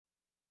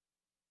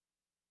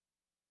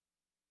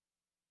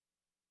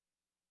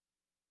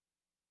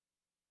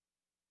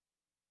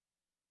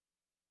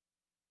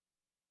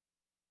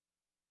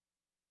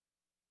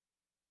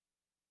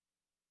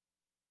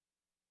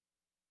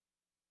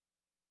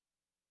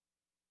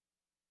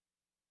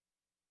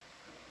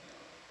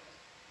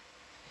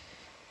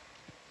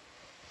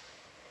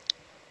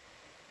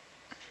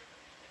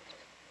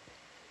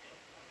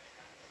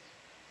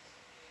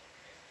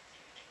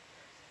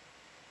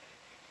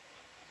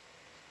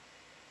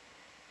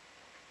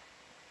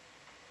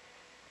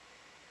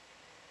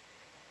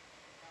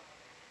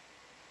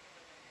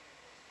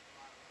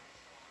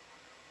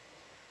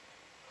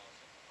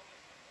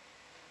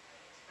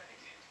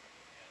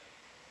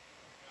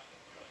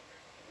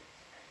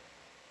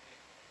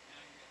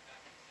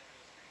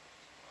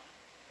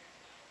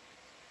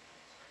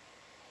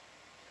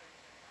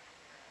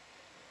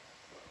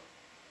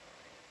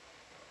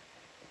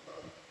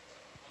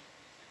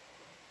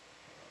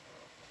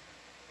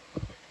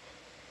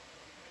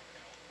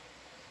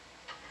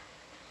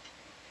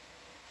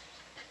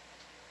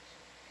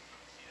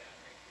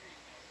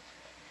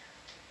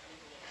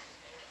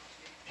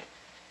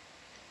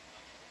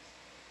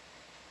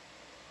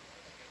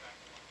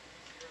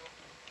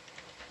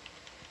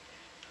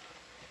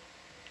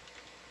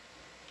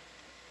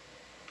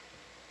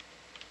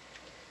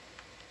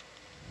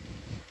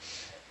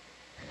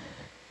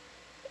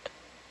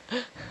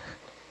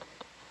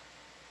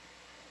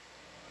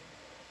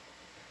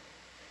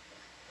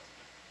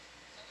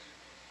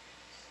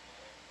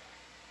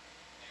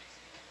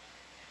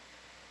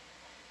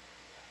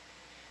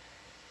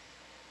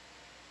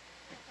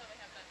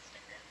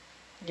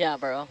Yeah,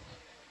 bro.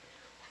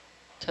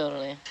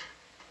 Totally.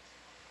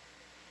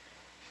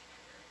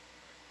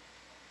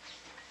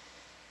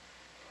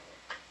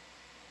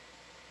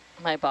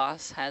 My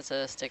boss has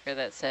a sticker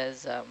that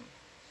says,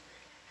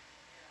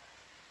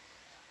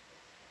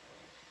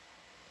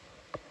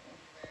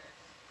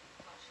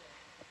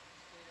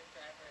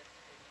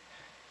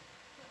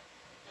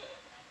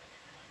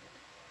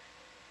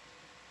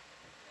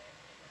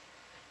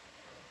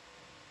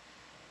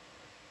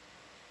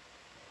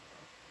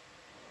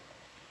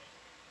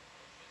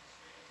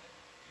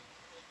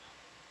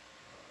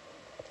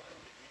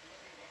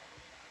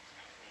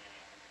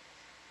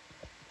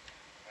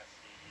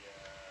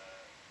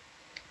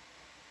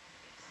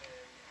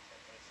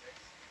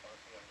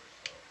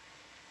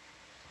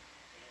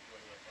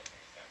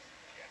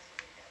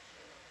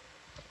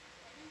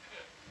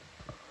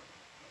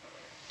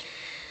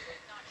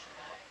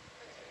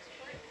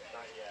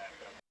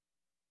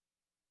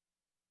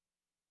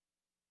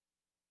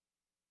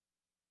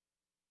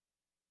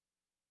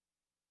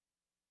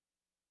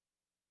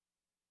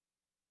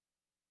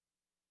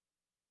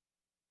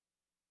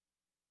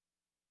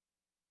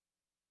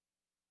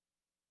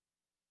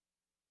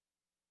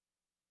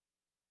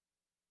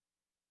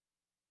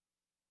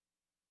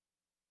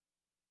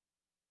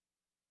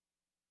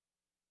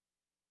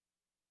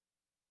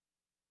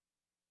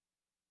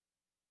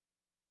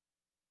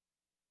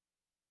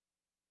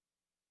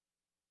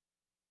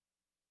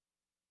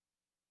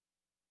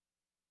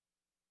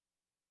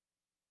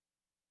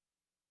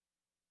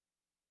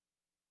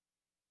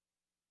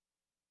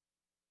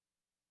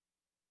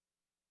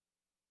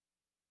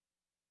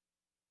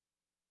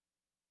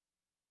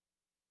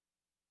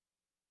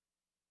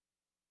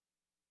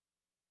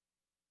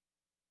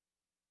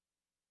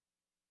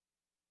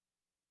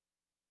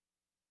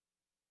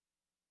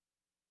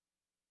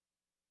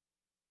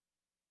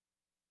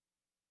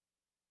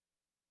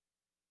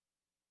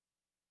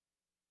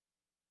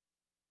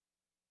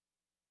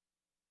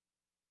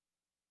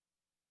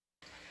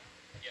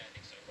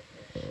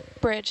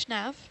 Bridge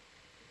nav.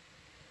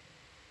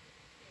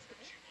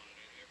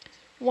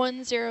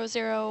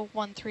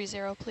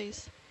 100130,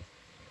 please.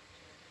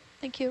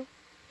 Thank you.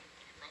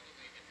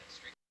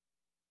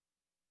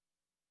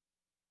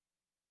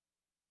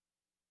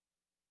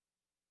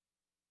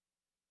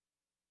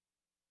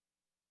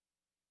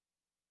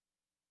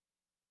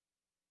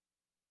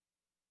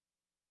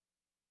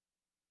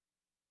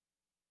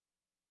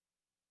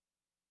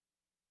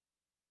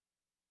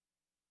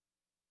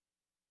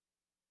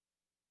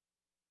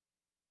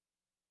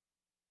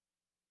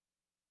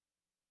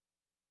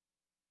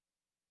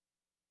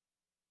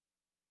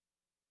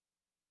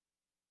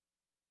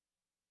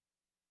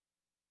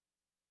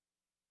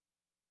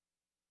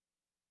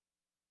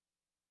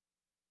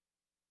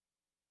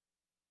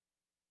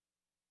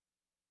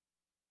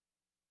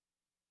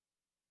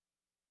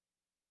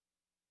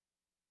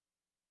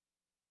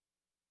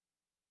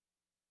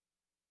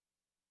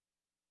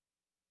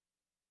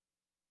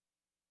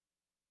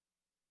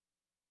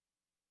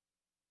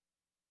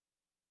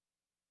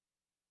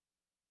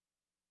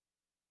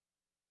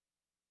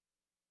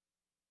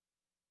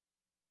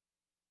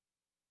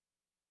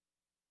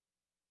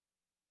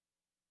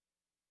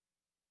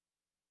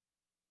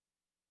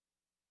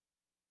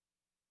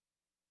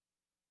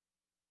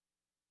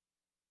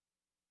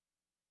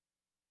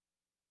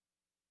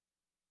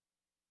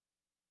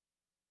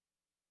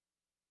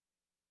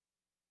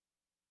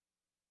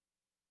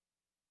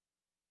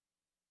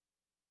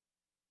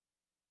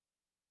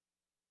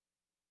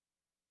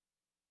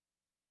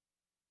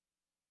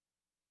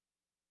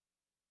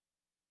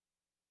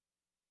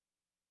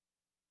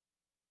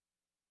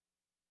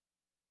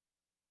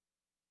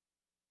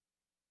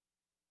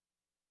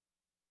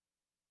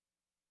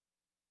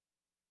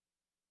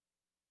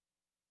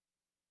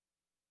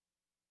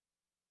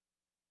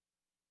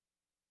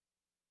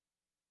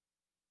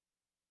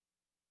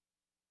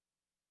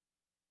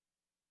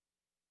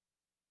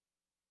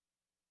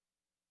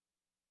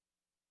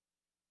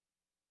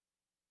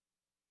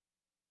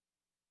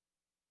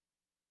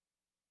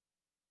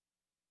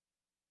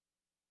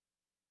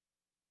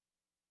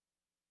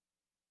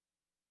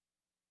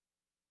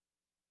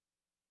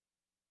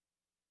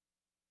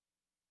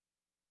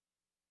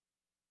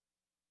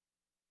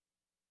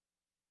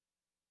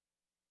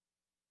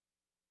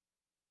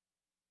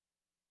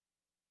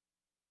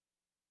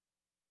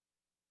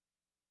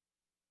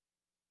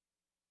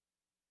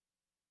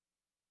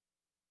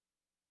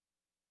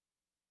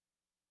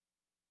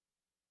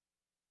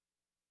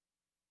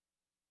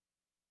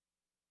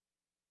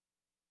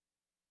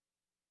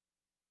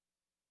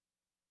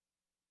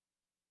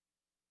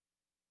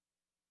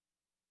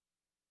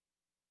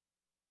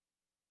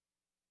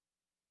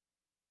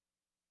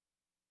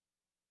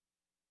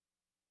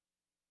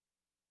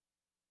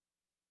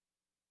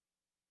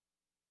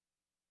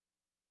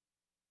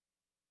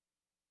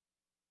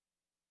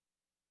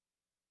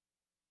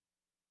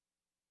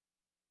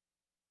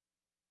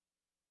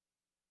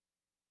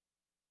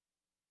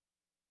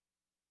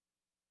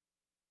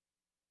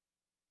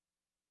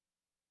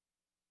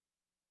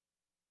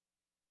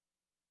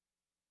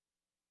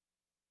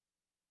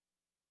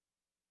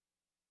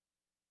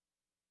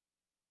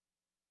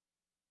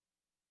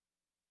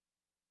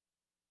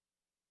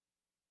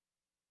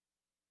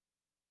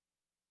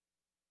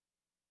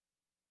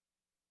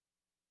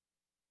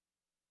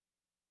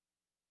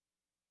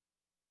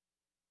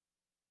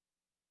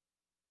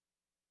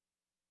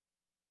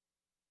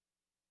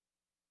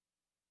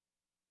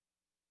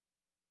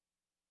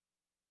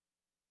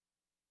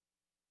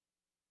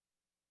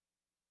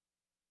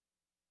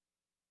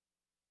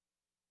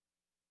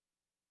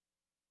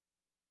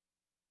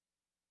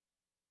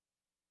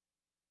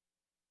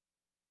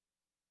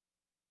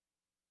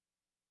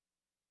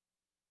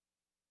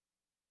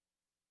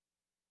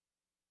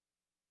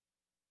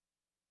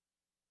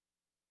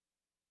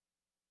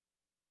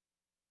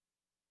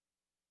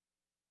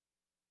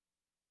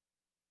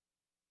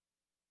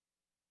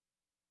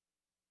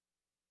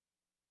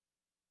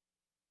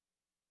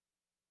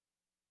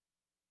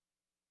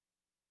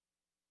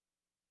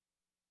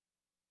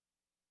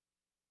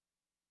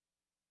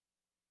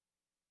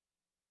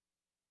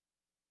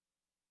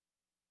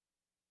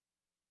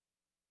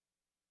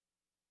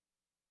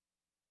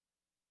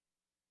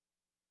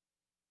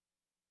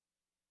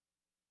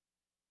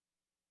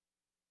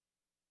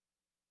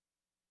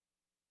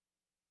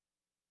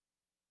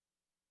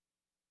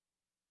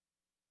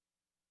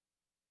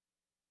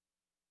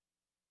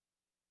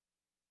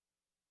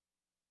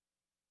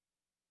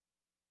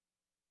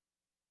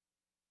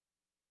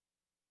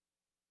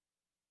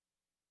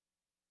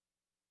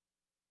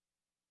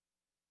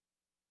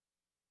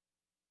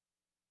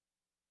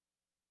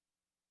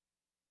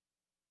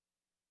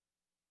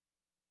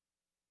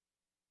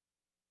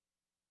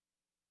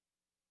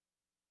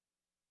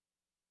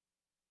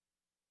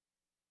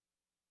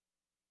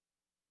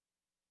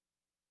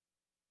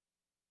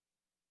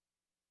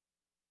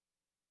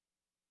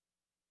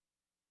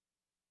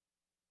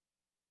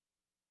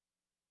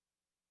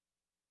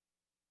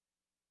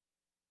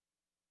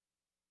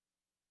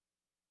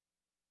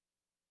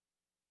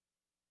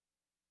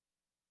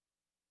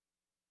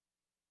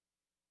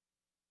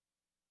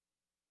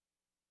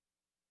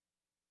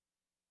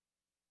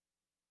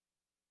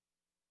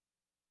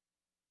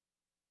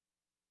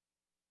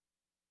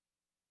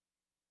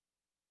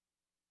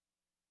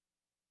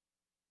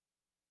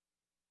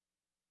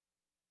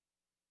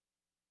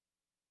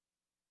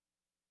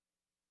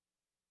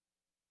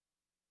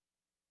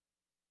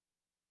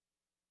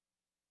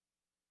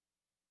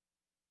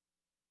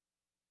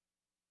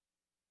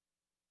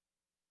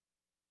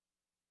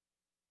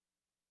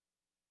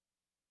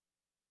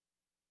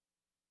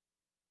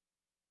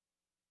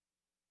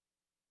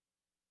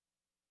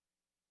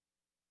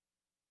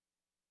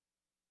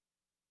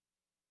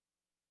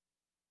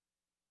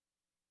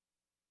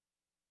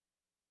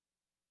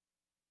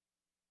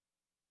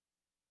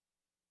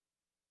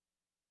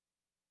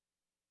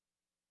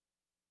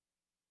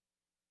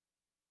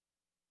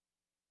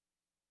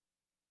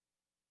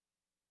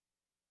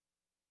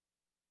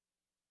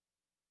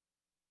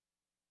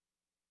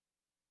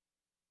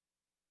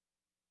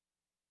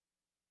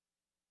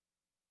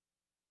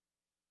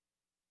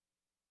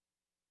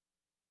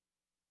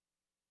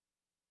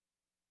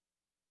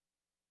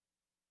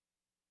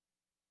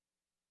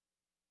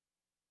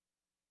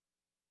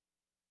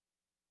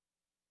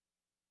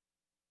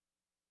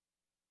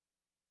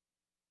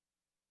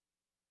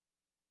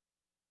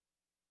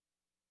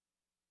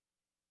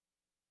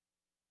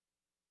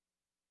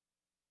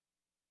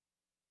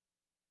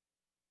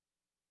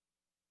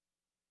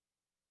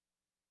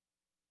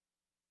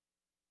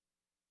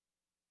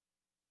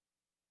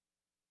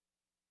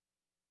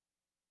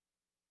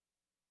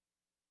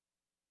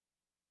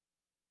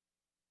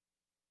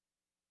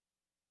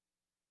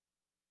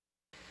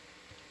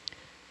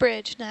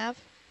 Bridge, nav.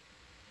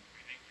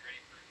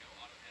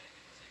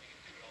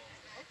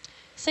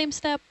 Same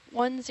step,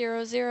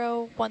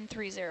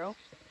 100130.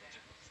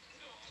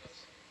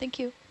 Thank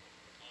you.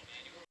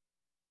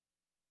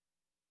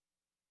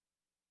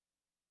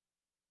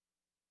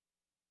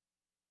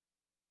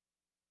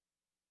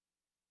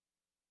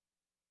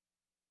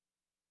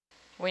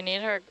 We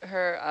need her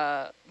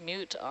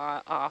mute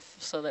off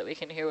so that we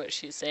can hear what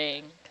she's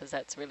saying, because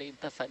that's really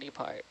the funny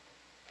part.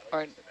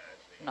 Or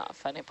not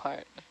funny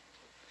part.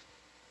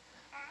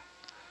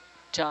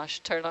 Josh,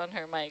 turn on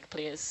her mic,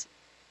 please.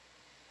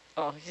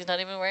 Oh, he's not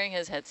even wearing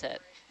his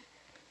headset.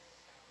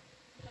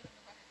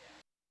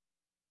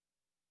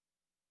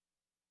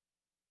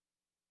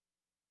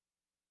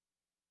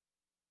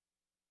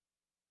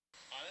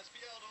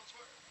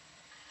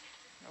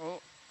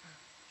 Oh,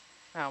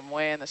 I'm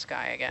way in the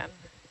sky again.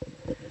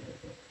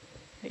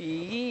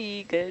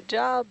 Yee, good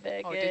job,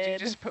 Megan. Oh, did you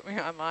just put me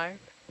on live?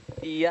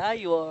 Yeah,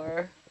 you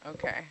are.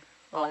 Okay,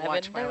 I'll Live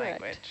watch and my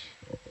direct. language.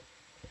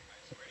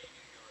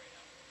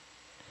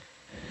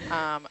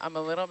 I'm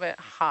a little bit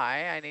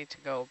high. I need to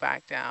go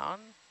back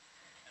down.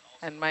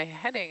 And my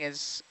heading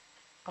is,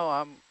 oh,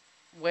 I'm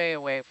way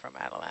away from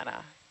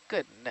Atalanta.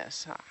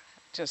 Goodness,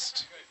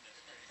 just.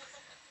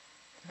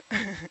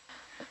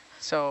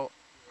 So,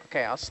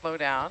 okay, I'll slow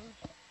down.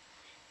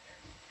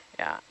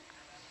 Yeah.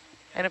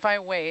 And if I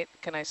wait,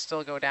 can I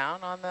still go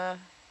down on the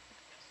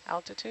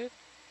altitude?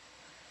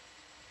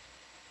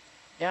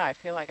 Yeah, I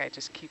feel like I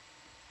just keep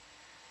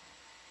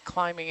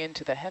climbing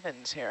into the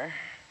heavens here.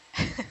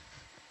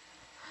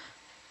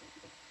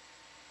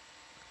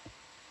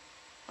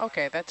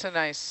 Okay, that's a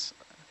nice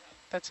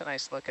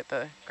look at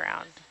the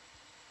ground.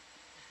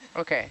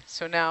 Okay,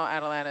 so now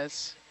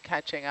Atalanta's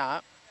catching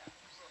up.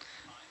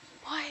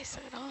 Why is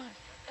it on?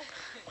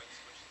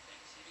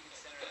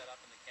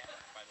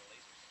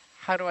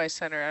 How do I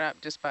center it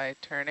up? Just by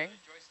turning?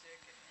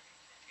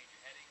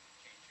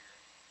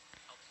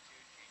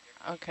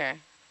 Okay.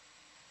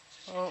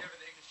 Oh.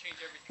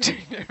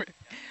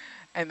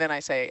 And then I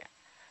say,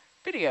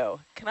 video,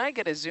 can I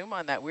get a zoom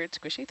on that weird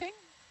squishy thing?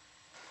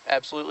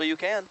 Absolutely you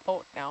can.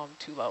 Oh, now I'm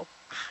too low.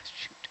 Ah,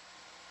 shoot.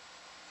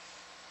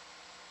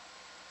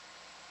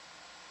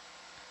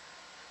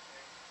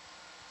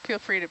 Feel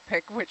free to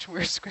pick which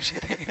weird squishy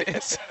thing it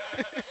is.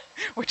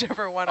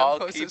 Whichever one I'm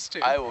closest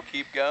to. I will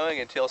keep going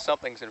until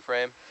something's in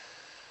frame.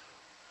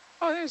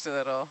 Oh, there's a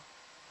little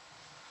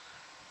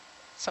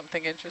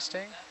something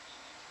interesting.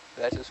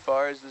 That's as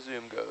far as the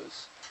zoom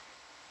goes.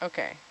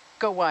 Okay,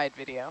 go wide,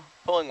 video.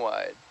 Pulling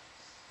wide.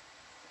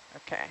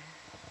 Okay,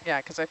 yeah,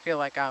 because I feel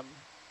like I'm.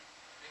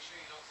 Make sure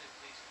you don't say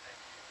please and thank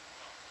you.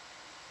 No.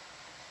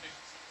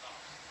 Efficiency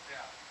off.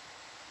 Yeah.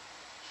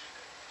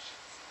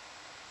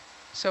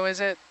 So is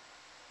it?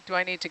 Do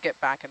I need to get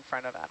back in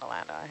front of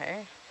Atalanta?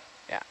 Hey,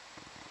 yeah.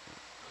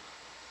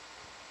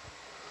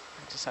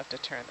 I just have to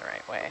turn the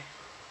right way.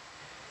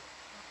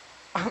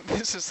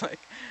 This is like.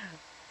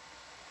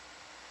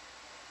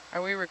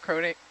 Are we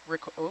recording?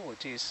 Oh,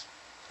 geez,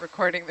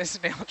 recording this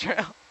snail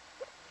trail.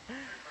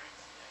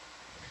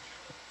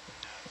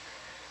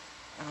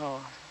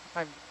 Oh,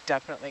 I'm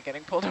definitely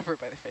getting pulled over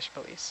by the fish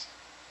police.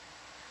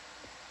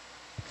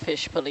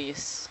 Fish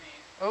police.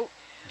 Oh,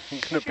 I'm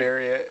gonna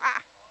bury it.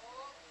 Ah.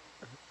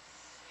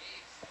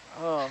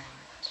 Oh,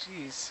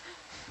 jeez.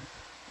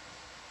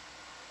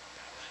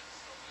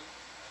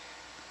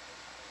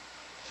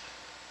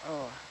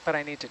 Oh, but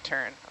I need to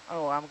turn.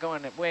 Oh, I'm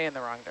going way in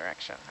the wrong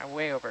direction. I'm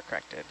way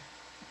overcorrected.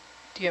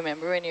 Do you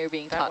remember when you were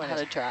being That taught one how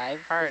is to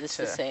drive? hard Is this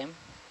the to- same?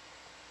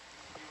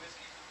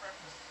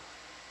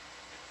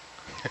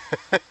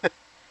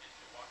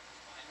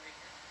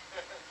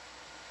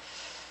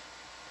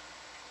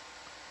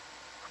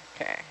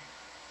 Okay,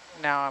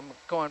 now I'm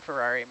going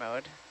Ferrari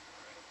mode.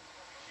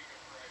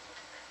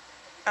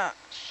 Ah,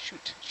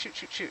 shoot, shoot,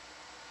 shoot, shoot.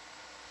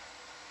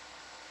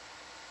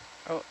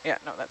 Oh, yeah,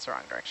 no, that's the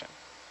wrong direction.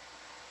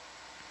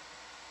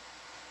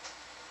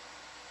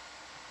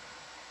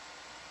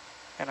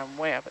 And I'm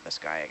way up in the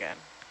sky again.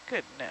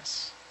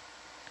 Goodness.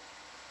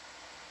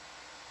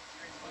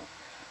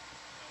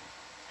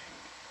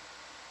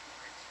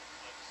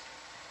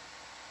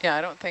 Yeah,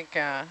 I don't think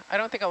a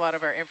lot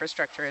of our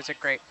infrastructure is a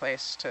great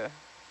place to.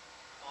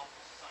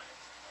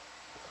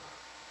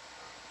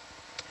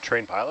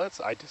 Train pilots?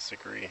 I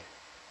disagree.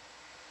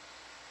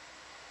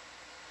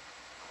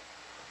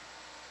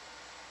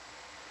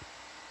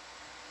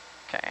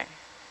 Okay.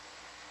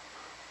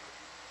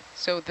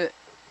 So the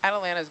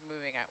Atalanta's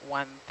moving at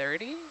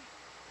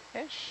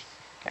 130-ish?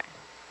 Okay.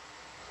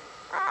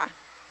 Ah!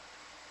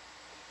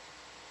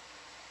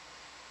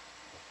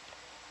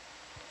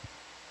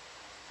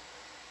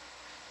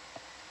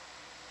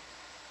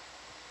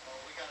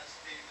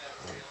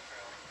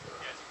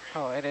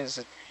 Oh, it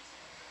is.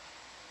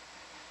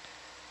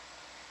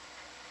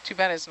 Too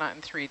bad it's not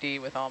in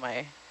 3D with all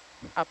my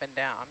up and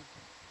down.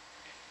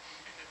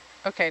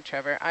 Okay,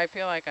 Trevor, I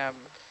feel like I'm.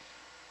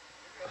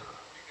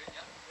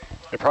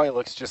 It probably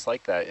looks just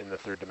like that in the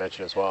third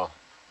dimension as well.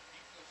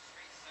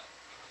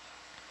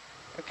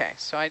 Okay,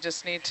 so I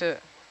just need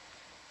to.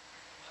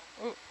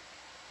 Ooh.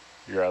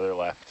 Your other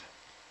left.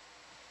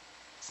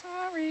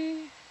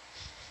 Sorry.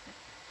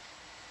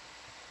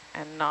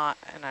 And I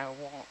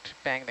won't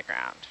bang the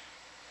ground.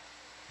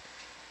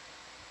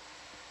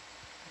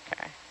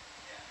 Okay.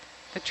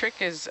 The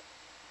trick is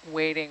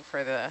waiting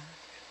for the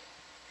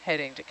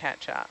heading to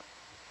catch up.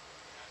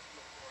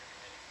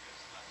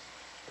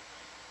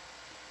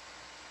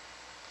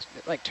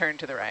 Like turn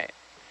to the right.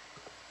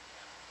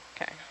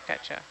 Okay,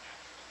 gotcha.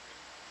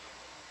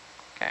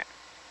 Okay.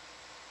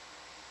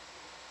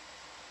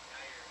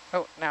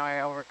 Oh, now I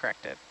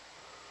overcorrected.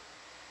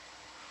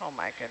 Oh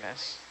my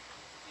goodness.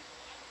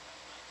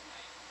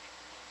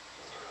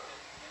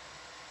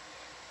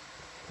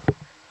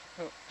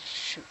 Oh,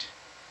 shoot.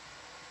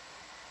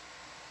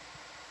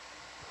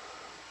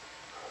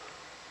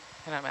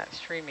 And I'm at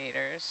 3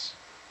 meters.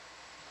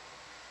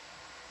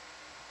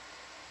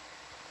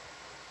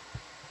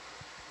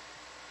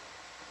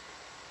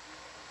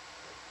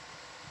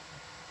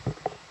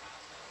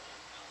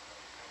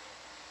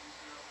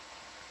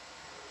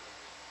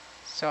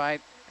 So I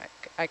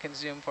can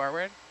zoom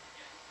forward.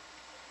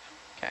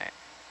 Okay.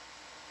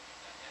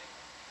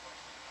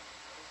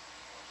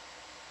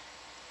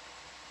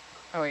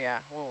 Oh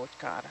yeah, whoa,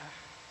 God.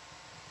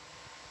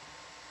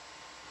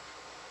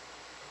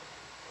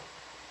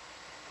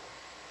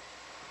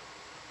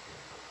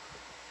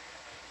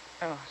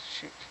 Oh,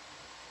 shoot.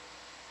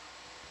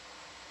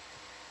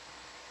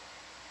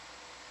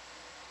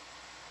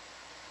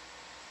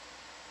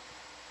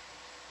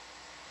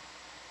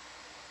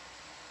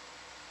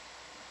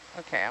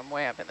 Okay, I'm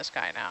way up in the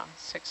sky now,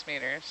 6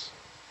 meters.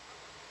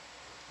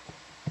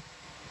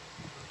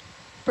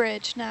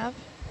 Bridge, nav.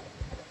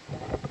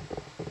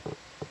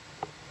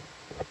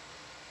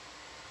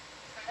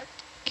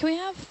 Can we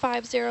have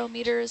 50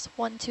 meters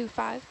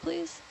 125,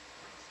 please?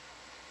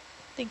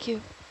 Thank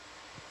you.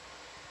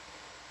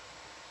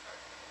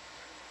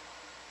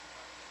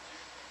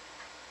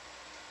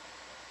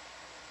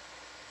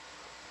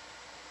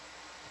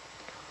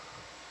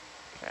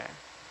 Okay.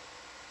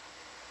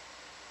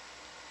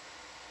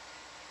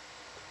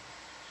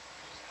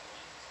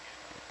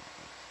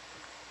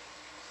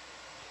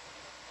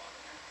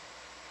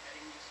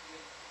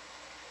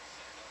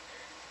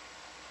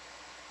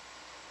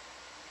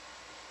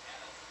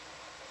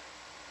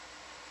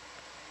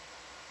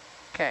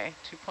 Okay,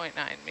 2.9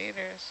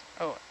 meters.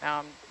 Oh, now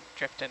I'm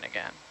drifting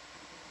again.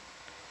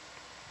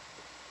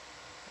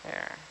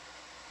 There.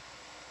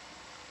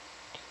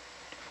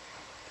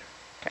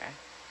 Okay.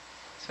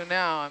 So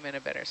now I'm in a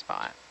better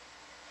spot.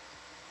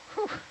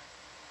 Whew.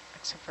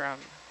 Except for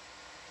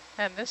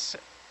and this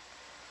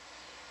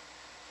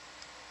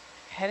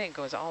heading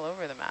goes all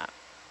over the map.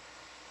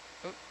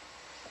 Oop.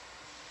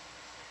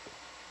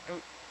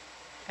 Oop.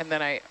 And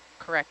then I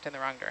correct in the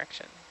wrong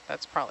direction.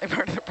 That's probably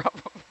part of the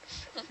problem.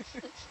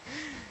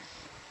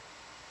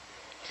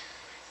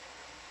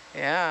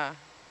 Yeah.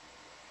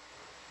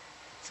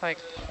 It's like,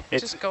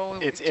 It's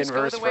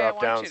inverse for up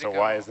down, so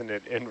why isn't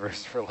it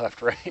inverse for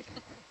left right?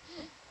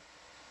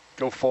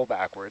 Go full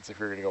backwards if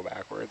you're going to go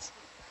backwards.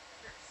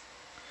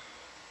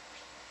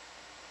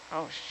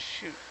 Oh,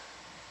 shoot.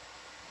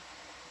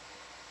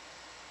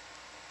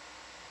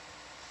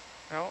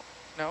 No,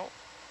 no.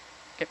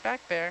 Get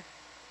back there.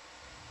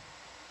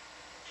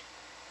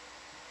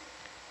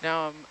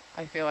 Now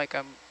I feel like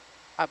I'm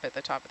up at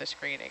the top of the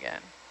screen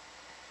again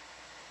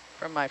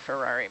from my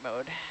Ferrari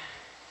mode.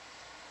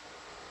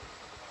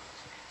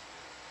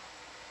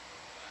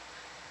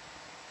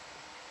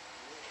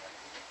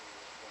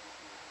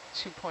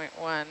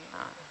 2.1.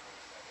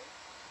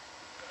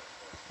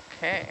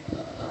 Okay.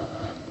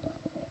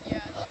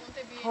 Yeah, won't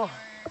they be in Oh. your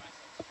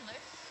list?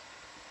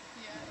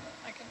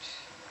 Yeah, I can.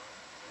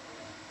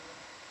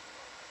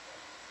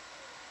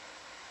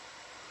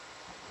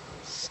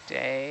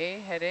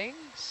 Stay heading,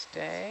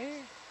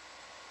 stay.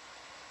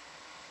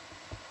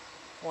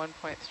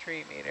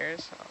 1.3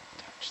 meters, I'll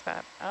touch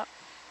that up.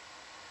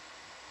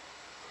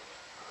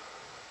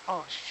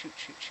 Oh, shoot,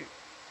 shoot, shoot.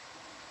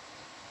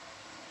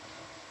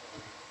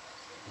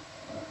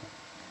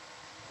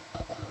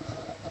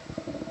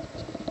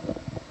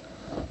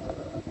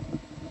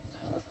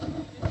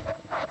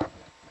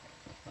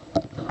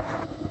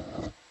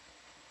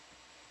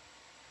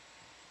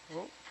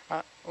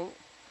 Oh, oh,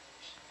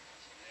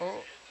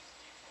 oh.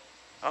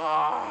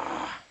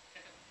 Ah.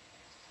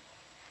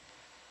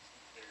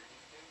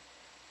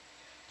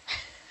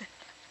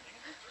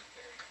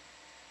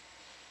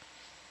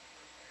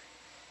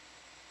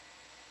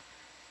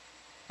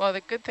 Well,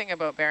 the good thing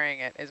about burying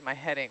it is my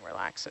heading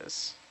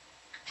relaxes.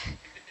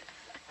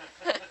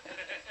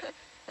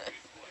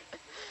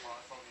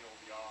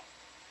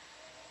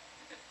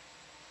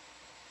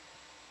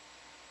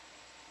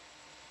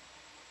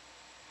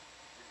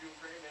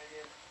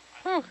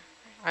 Whew,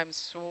 I'm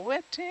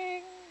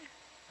sweating.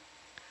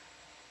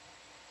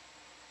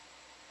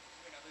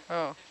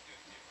 Oh.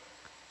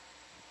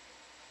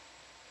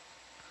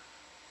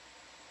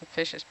 The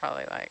fish is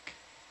probably like,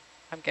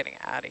 I'm getting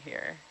out of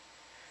here.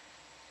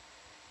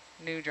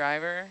 New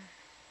driver.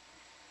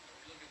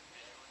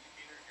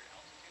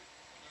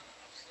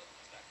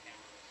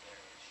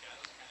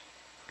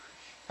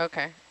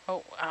 Okay.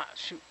 Oh,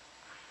 shoot.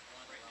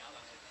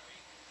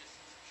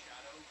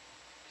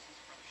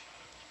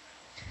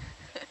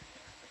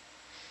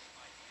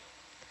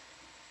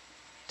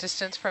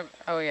 Distance from,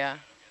 oh yeah.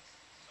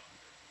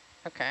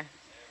 Okay.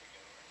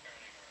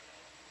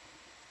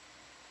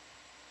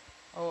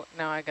 Oh,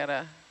 now I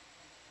gotta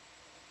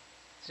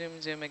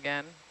zoom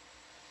again.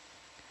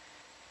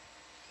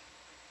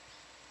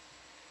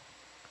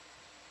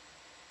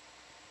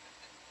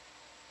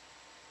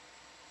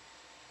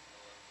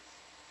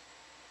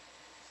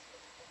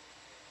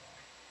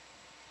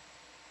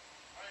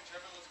 All right,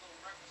 Trevor, let's go to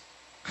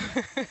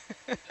breakfast.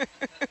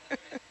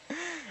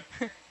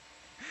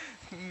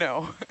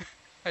 No,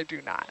 I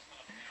do not.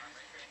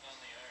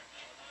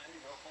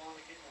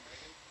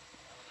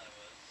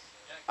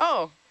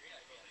 Oh.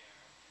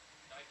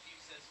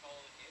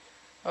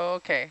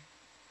 Okay.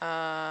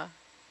 Oh.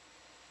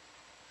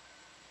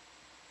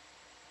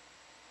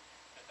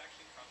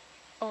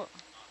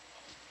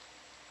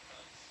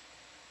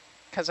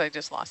 Because I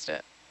just lost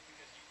it.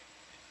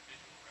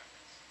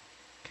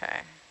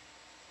 Okay.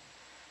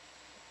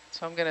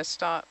 So I'm going to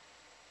stop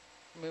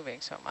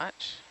moving so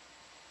much.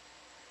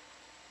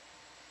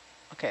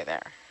 Okay,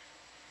 there.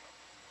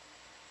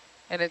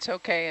 And it's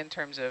okay in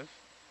terms of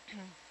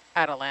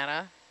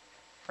Atalanta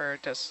for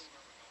just,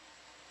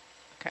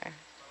 okay.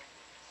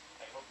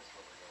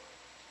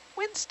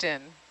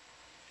 Winston.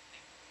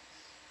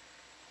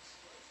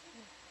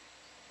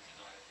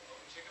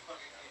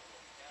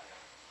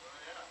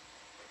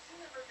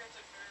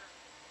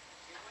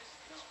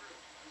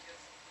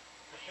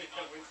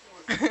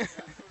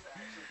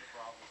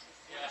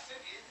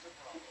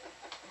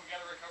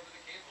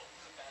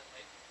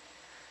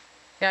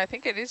 Yeah, I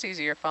think it is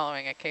easier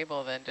following a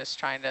cable than just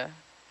trying to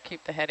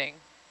keep the heading.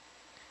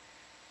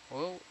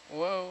 Whoa,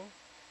 whoa.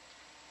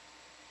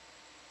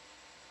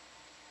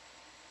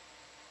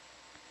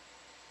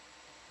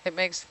 It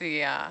makes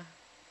the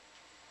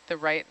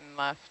right and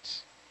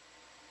left.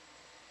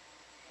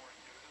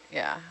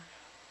 Yeah.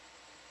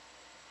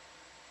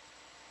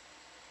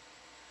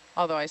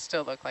 Although I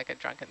still look like a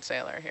drunken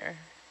sailor here.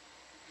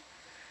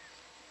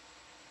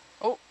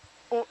 Oh,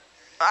 oh,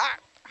 ah,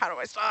 how do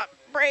I stop?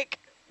 Brake.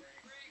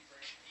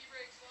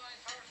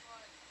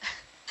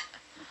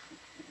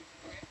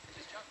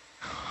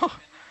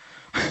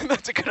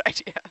 That's a good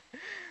idea.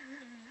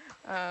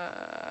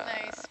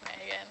 Nice,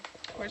 Megan.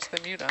 Where's the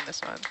mute on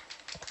this one?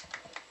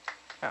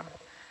 Oh.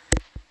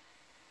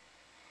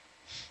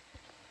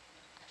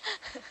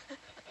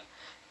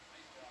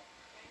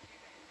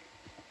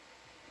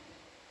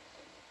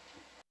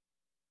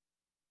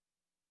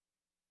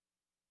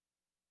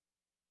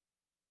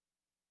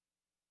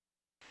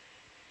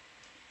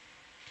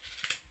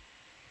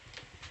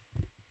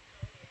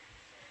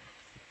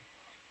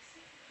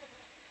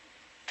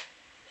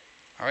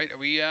 All right, are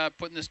we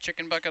putting this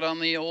chicken bucket on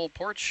the old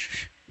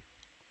porch?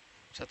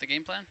 Is that the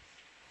game plan?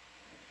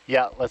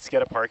 Yeah, let's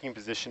get a parking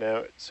position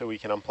out so we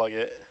can unplug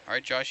it. All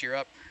right, Josh, you're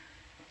up.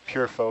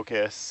 Pure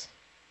focus.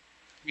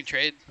 You can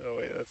trade. Oh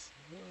wait, that's,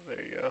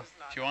 there you go.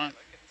 If you want.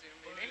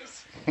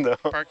 No.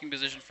 Parking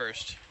position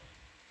first.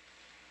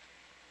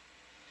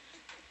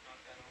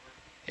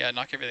 Yeah,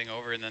 knock everything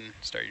over and then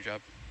start your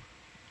job.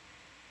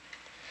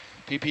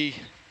 PP.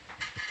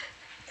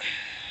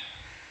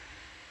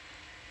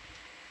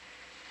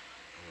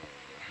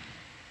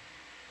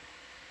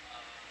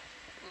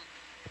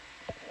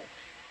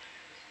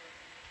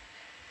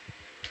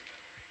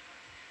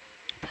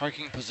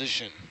 Parking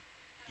position.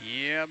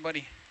 Yeah,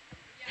 buddy.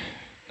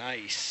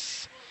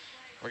 Nice.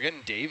 We're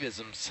getting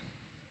Dave-isms.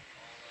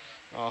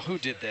 Oh, who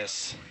did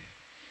this?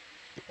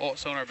 Oh,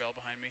 sonar bell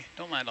behind me.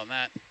 Don't land on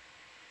that.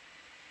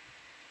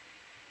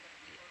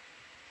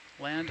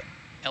 Land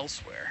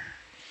elsewhere.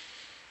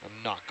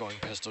 I'm not going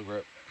pistol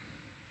grip.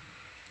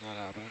 Not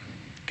happening.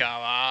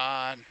 Come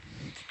on.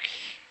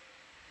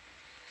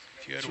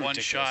 If you had one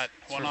ridiculous. shot,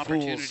 It's one for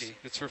opportunity. Fools.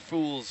 It's for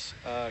fools.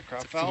 It's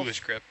Craft a valve. foolish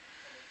grip.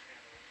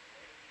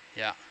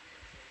 Yeah.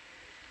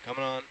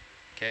 Coming on.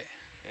 Okay.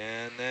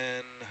 And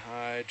then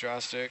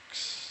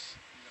hydrostics.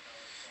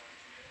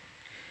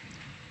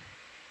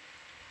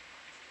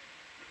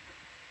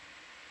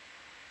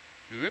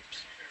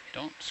 Whoops.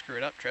 Don't screw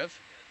it up, Trev.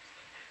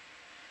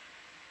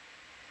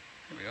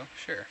 There we go.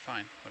 Sure,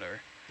 fine,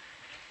 whatever.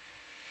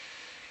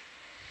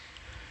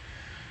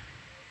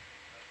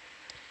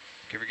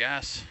 Give her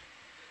gas.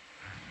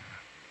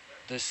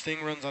 This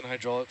thing runs on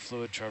hydraulic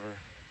fluid, Trevor.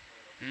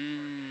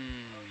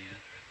 Mmm.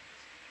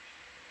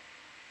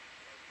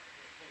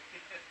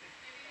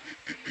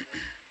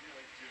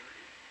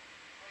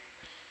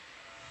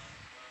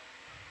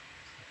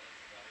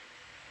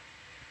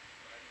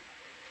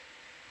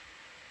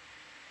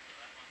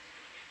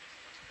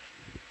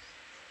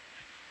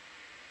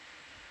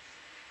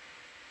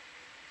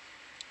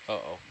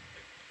 Uh-oh.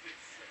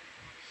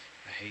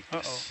 I hate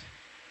this.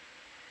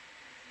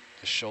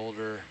 The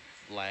shoulder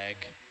lag.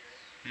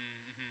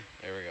 Mm-hmm.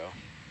 There we go.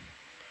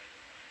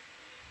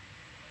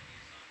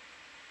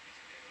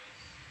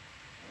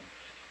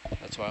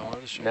 That's why I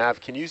wanted to show Nav,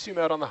 can you zoom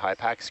out on the high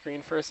pack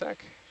screen for a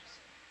sec?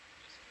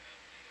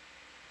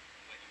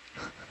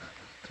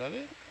 that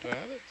it? Do I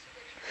have it?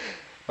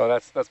 Oh,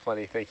 that's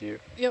plenty. Thank you.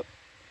 Yep.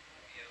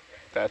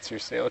 That's your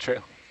snail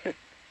trail. It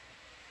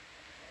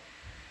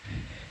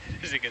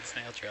is a good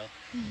snail trail.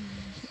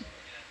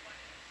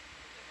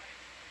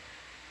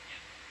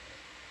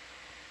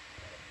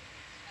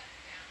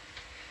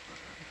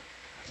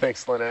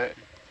 Thanks, Lynette.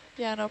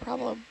 Yeah, no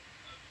problem.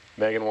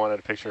 Megan wanted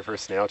a picture of her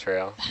snail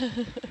trail.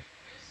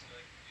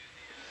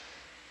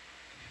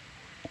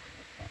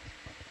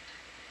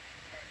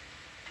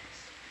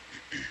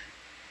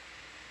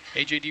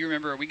 AJ, do you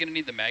remember, are we going to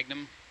need the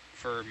Magnum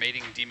for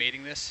mating,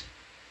 demating this?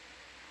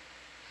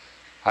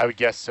 I would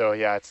guess so.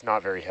 Yeah, it's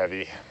not very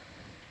heavy.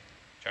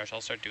 Josh,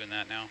 I'll start doing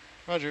that now.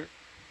 Roger.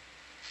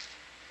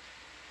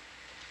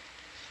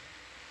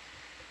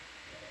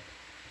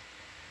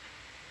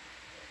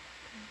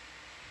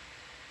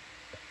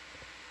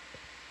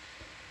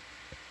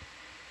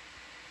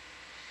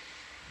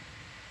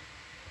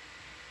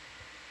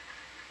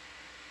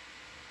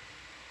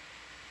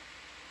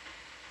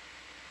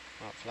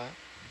 Not flat.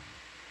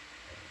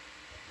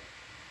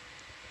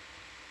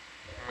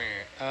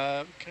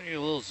 Can I get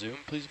a little zoom,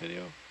 please,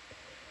 video?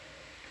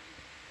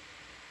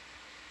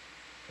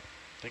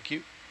 Thank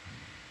you.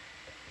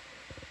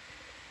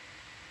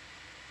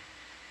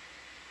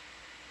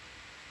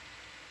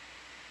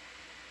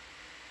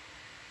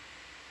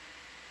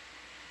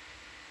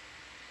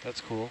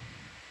 That's cool.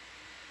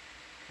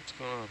 What's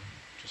going on?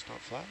 Just not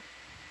flat?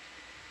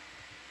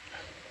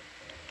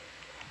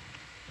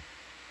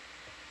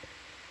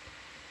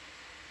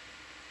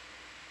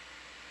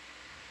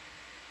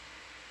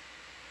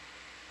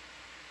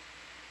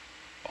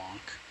 Bonk.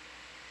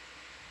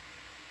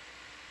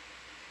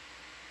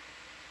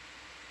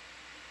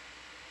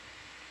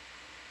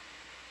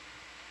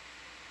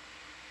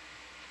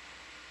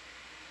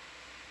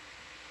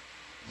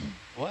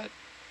 What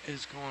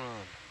is going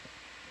on?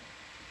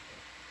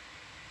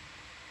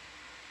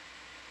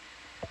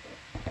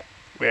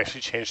 We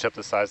actually changed up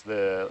the size of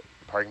the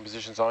parking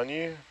positions on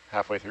you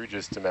halfway through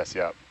just to mess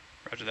you up.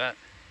 Roger that.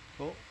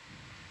 Cool.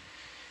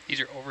 These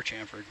are over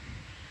chamfered.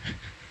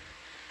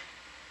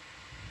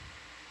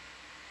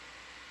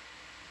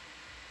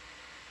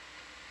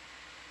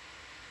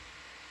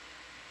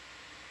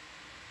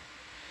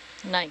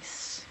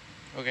 Nice.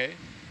 Okay.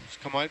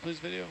 Just come wide, please,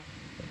 video.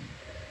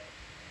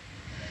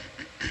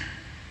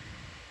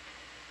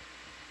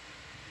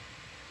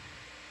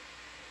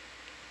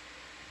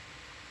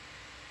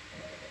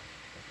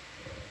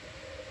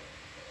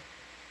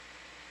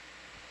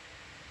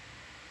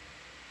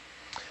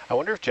 I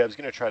wonder if Jeb's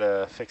going to try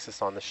to fix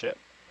this on the ship,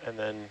 and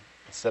then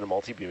instead of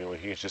multi-beaming, we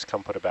can just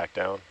come put it back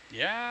down.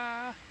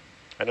 Yeah.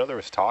 I know there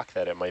was talk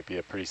that it might be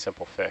a pretty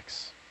simple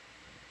fix.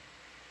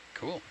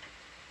 Cool.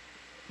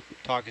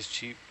 Talk is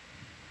cheap.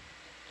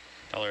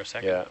 $1 a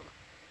second. Yeah.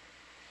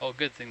 Oh,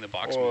 good thing the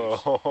box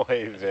moves. Oh,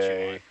 hey, That's what you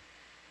Vay. want.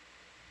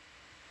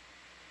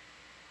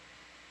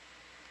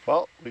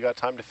 Well, we got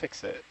time to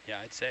fix it. Yeah,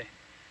 I'd say.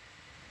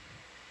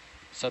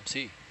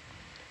 Subsea.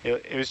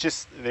 It was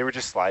just, they were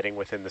just sliding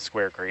within the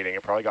square grating.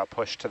 It probably got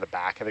pushed to the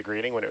back of the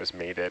grating when it was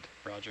mated.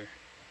 Roger.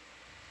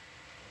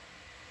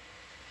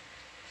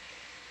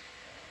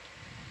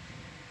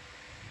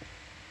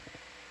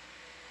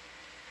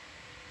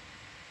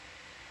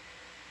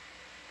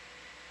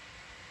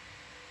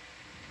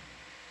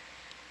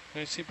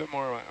 Can I see a bit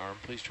more of my arm,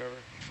 please, Trevor?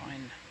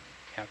 Fine.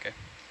 Yeah, okay.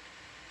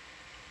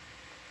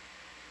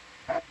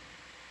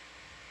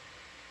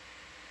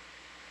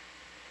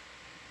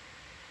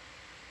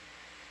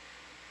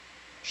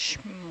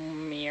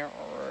 Schmears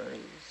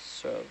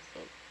of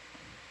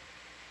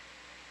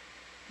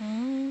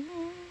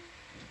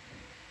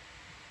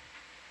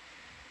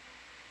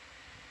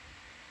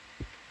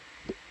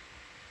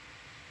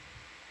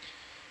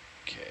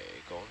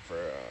Okay, going for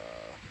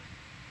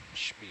a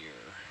schmear.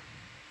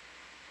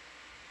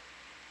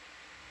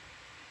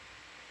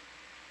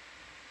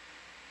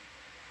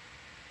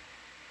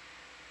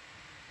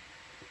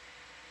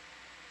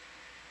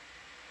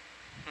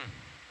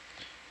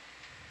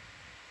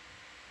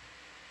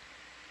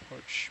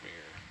 Port schmear.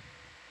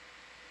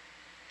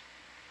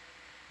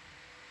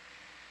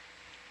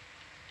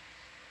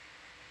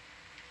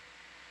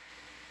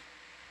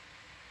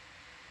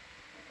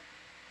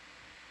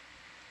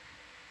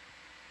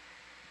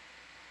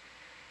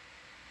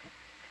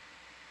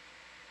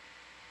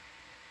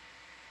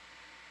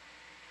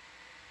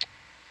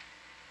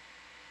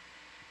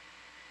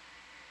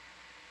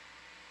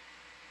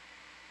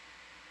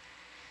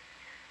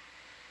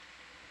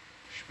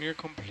 Schmear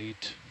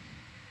complete.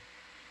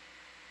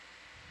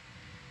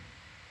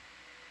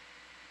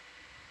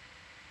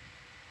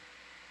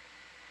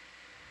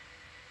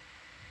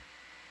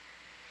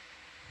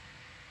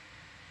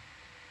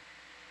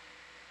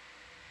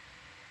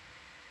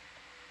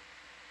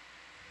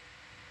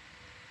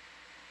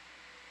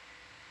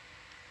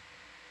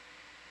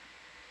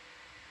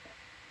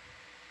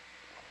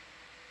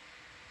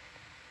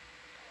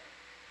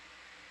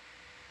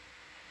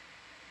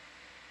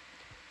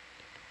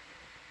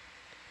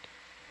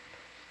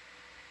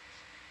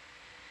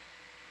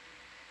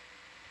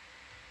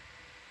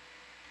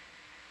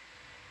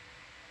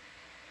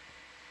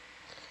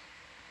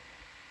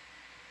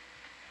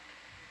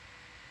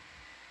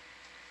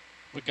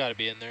 We got to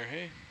be in there,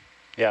 hey?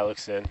 Yeah, it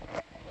looks in.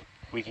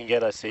 We can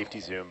get a safety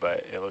zoom,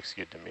 but it looks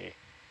good to me.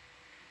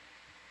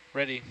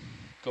 Ready.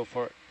 Go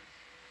for it.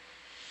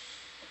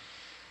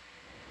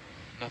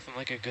 Nothing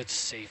like a good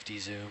safety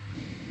zoom.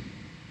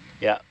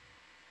 Yeah.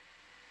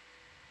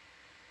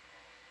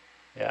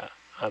 Yeah,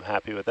 I'm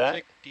happy with that.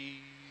 Safety.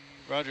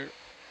 Roger.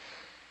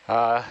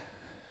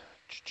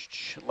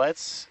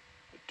 Let's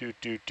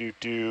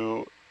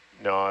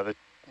no,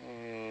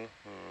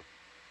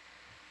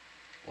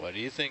 What are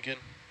you thinking?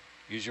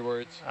 Use your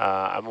words.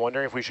 I'm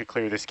wondering if we should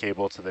clear this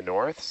cable to the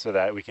north so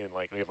that we can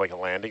we have like a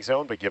landing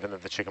zone, but given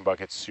that the chicken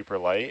bucket's super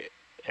light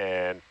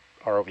and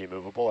ROV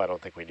movable, I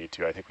don't think we need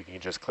to. I think we can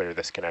just clear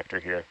this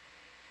connector here.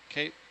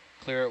 Okay,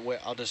 clear it. Wait,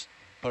 I'll just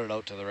put it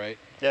out to the right.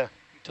 Yeah.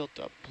 Tilt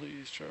up,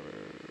 please, Trevor.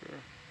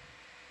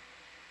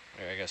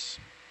 There, I guess.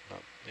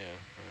 Not, yeah.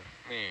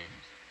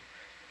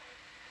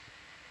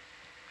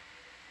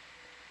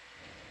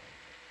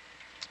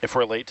 If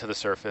we're late to the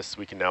surface,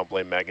 we can now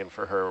blame Megan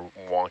for her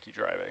wonky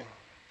driving.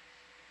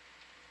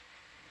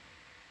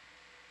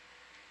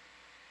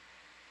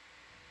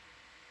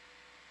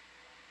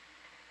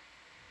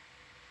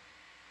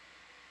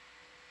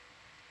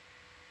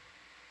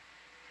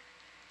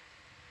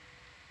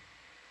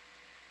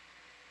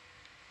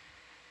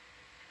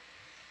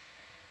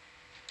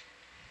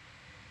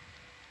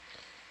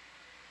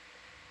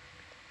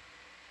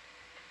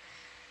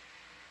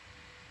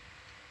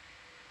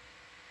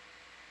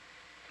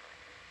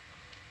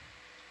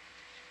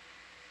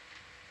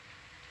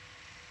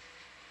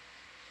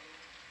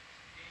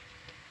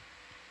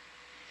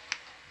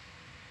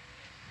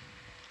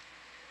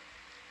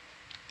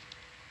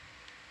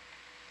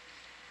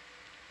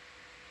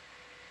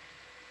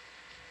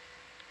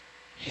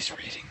 He's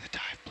reading the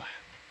dive plan.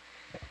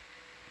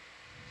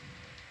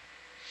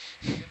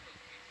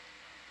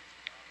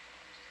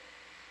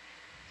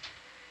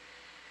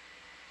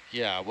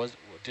 Yeah,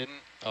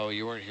 oh,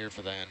 you weren't here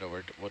for the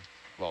handover.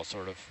 Well,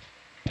 sort of.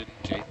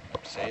 Didn't Jay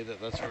say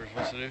that that's what we're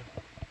supposed to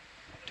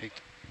do?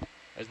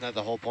 Isn't that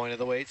the whole point of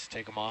the weights?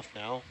 Take them off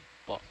now?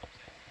 Well,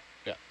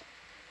 yeah.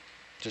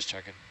 Just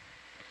checking.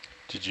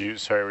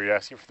 Sorry, were you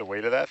asking for the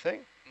weight of that thing?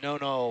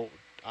 No,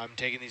 I'm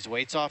taking these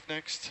weights off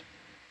next.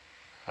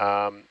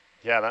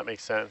 Yeah, that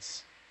makes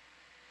sense.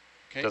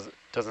 Okay.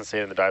 Doesn't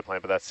say it in the dive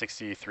plan, but that's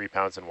 63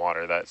 pounds in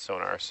water, that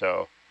sonar,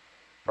 so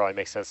probably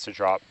makes sense to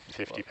drop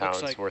 50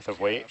 pounds worth of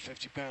weight.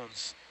 50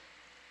 pounds.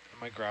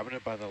 Am I grabbing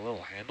it by the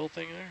little handle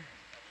thing there?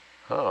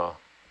 Huh.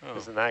 Oh.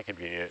 Isn't that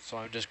convenient? So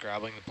I'm just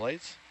grabbing the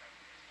plates?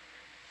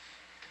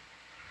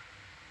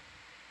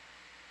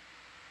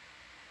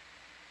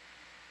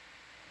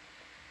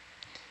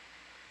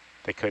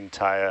 They couldn't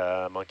tie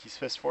a monkey's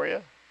fist for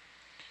you?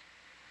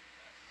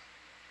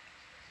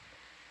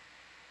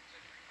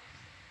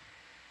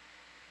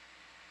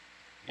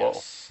 Whoa.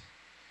 Yes.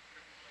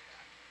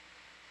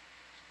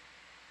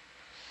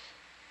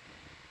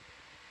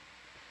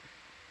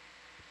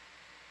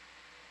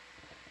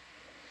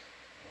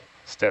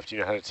 Steph, do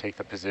you know how to take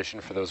the position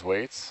for those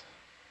weights?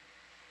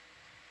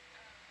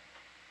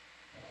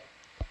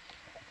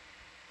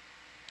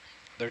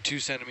 They're 2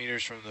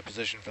 centimeters from the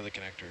position for the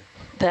connector.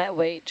 That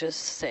weight just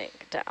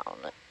sank down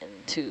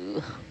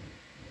into...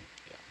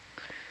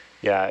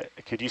 Yeah,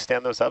 could you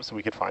stand those up so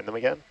we could find them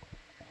again?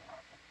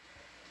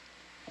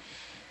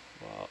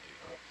 Well,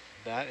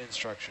 that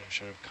instruction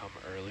should have come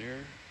earlier.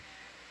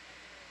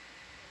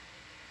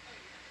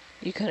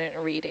 You couldn't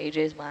read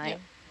AJ's mind? Yep.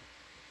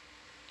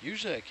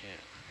 Usually I can't.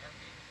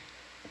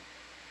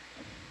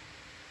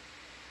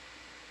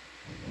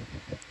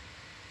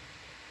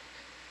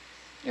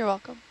 You're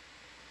welcome.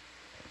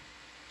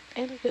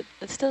 Hey, look,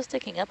 it's still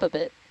sticking up a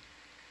bit.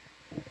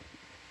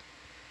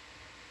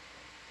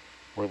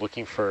 We're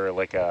looking for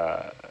like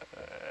a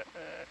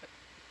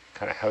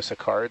kind of House of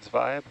Cards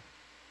vibe.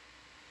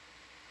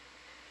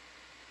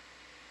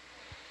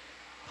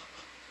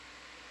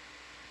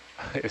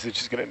 Is it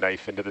just going to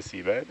knife into the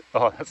seabed?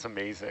 Oh, that's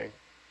amazing.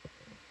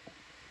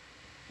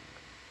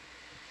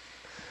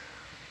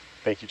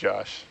 Thank you,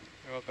 Josh.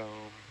 You're welcome.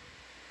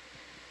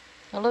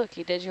 Oh, look,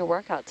 you did your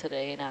workout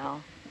today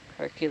now,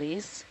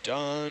 Hercules.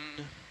 Done.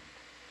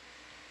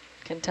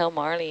 Can tell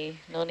Marley,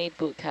 no need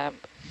boot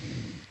camp.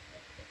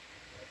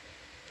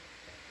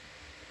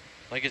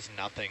 Like it's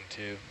nothing,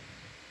 too.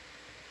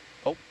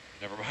 Oh,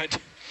 never mind.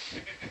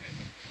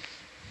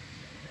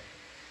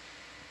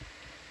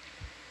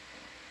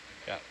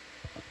 Yeah.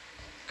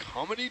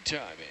 Comedy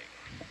timing.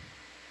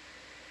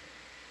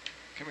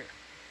 Come here.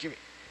 Give me.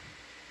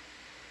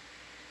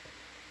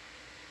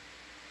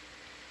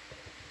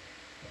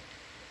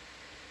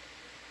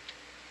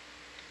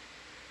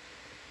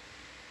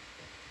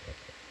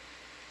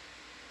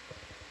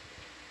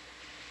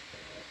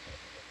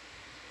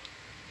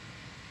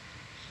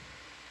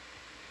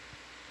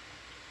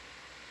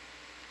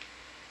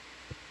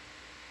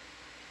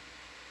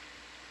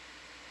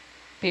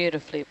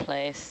 Beautifully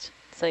placed.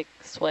 It's like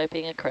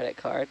swiping a credit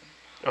card.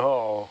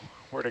 Oh,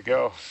 where'd it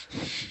go?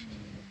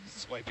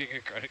 Swiping a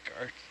credit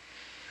card.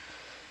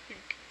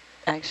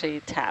 Actually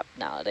tap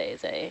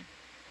nowadays, eh?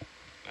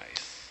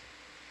 Nice.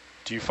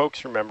 Do you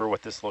folks remember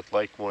what this looked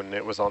like when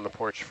it was on the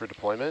porch for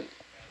deployment?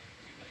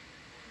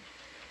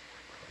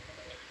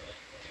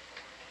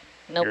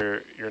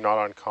 Nope. You're not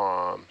on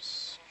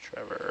comms,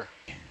 Trevor.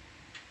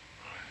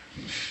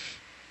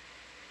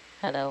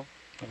 Hello.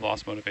 I've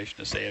lost motivation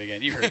to say it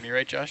again. You heard me,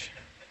 right, Josh?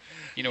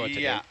 You know what to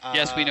do. Yeah.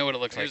 Yes, we know what it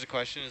looks Here's like. a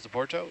question. Is the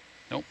porch out?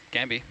 Nope,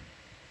 can be.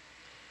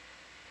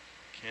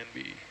 Can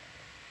be.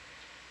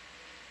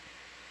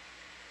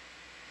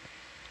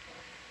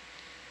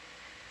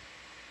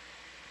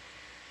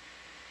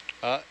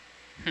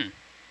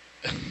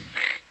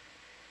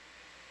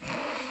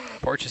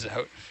 Porch is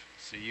out.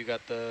 So you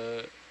got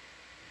the,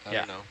 I Yeah.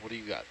 don't know. What do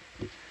you got?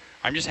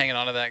 I'm just hanging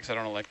on to that because I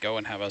don't want to let go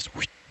and have us.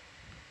 Whoosh.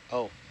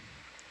 Oh,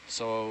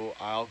 so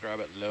I'll grab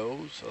it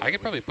low. So I that could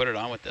we- probably put it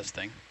on with this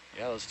thing.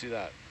 Yeah, let's do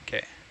that.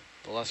 Okay.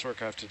 The less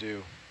work I have to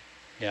do.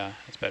 Yeah,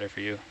 it's better for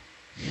you.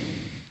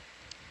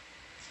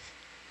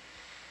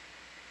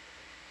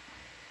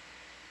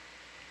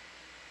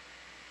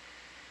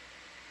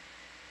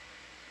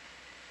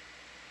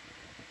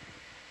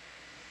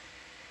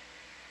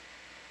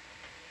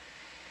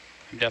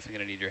 I'm definitely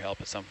going to need your help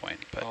at some point,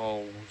 but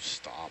Oh,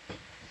 stop.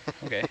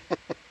 okay.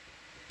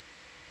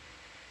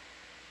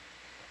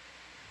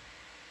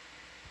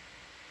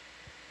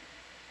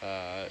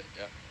 Yeah,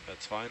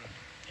 that's fine.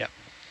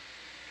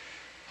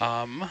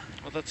 Um,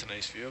 Well, that's a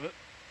nice view of it.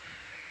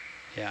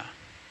 yeah.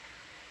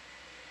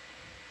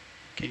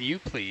 Can you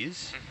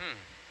please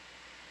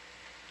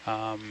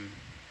bump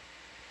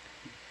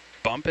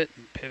it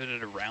and pivot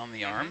it around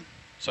the arm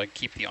so I can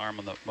keep the arm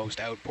on the most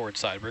outboard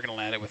side? We're going to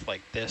land it with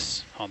like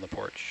this on the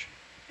porch.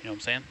 You know what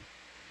I'm saying?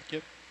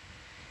 Yep.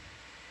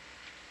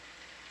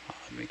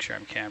 Make sure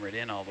I'm cambered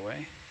in all the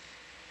way.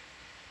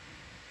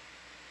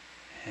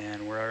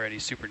 And we're already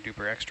super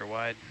duper extra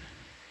wide.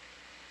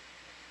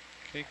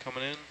 Okay,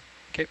 coming in.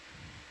 Okay.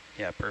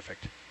 Yeah,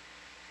 perfect.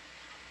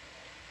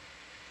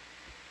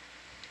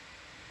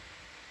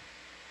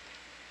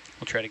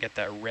 We'll try to get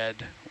that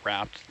red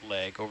wrapped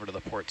leg over to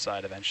the port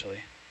side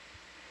eventually.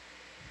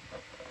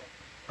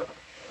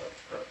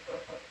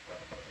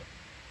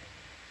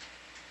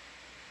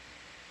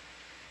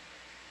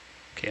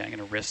 Okay, I'm going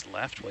to wrist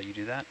left while you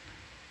do that.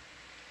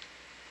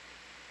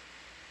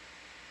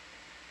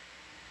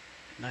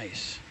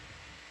 Nice.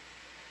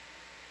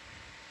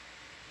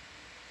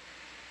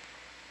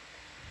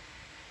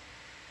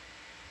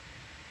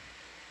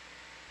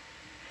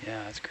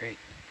 Yeah, that's great.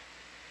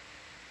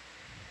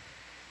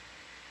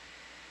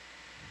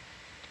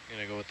 You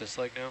gonna go with this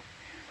leg now?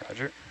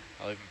 Roger.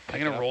 I'll even I'm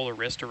pick going it to up. roll a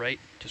wrist to right,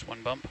 just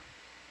one bump.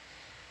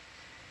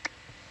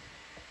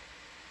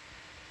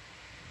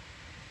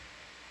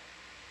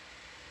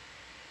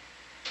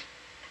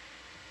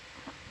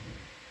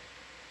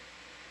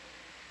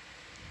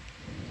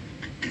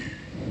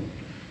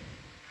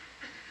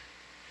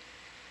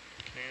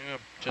 Can you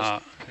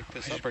just pick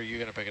this up, or are you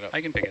gonna pick it up?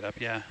 I can pick it up,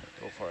 yeah.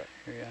 Go for it.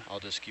 Here, yeah. I'll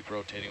just keep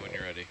rotating when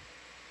you're ready.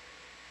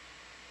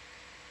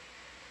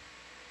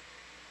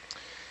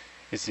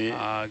 Is it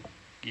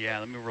Yeah,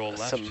 let me roll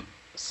left.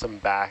 some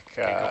back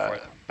Okay, go for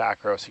it.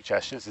 back row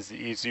suggestions? Is it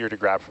easier to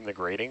grab from the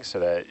grating so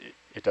that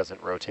it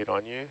doesn't rotate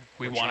on you?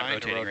 We We're want it trying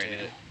to rotating right rotate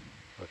now.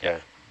 it. Okay.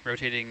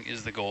 Rotating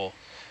is the goal.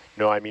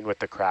 No, I mean with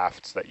the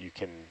crafts that you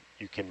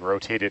can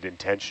rotate it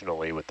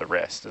intentionally with the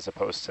wrist as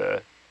opposed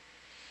to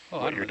Oh,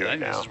 what you're doing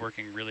This now. is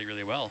working really,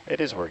 really well. It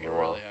is working We're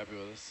well. really happy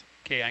with this.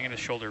 Okay, I'm going to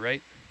shoulder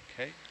right.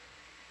 Okay.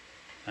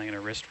 I'm going to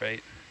wrist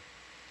right.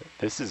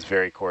 This is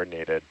very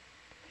coordinated.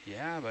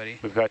 Yeah, buddy.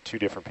 We've got two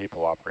different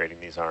people operating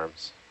these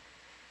arms.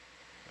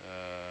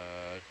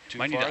 Too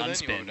Might need far to then? You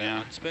unspin, want me to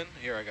yeah. unspin?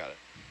 Here, I got it.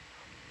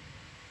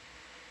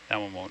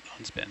 That one won't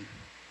unspin.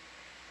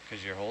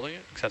 Because you're holding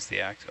it? Because that's the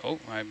act. Oh,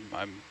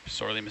 I'm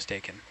sorely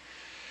mistaken.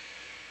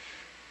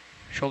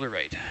 Shoulder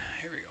right.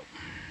 Here we go.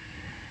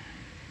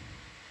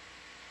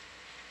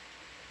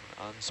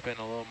 Unspin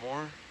a little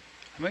more.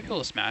 I might be able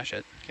to smash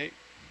it. Okay.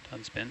 To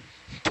unspin.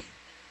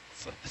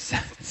 That's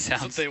what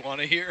Sounds. they want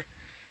to hear.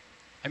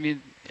 I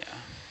mean, yeah.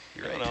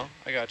 You're I right. don't know.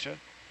 I gotcha.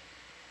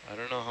 I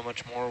don't know how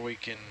much more we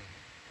can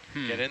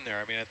get in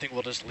there. I mean, I think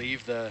we'll just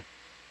leave the,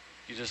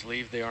 you just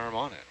leave the arm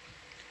on it.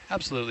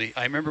 Absolutely.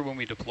 I remember when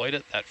we deployed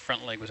it, that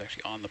front leg was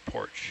actually on the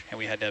porch, and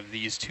we had to have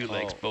these two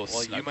legs both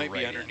Well, you snug might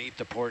right be in. underneath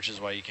the porch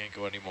is why you can't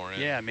go any more in.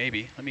 Yeah,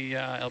 maybe. Let me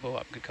elbow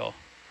up. Good call.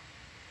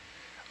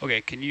 Okay,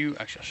 can you,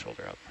 actually I'll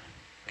shoulder up.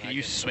 Can I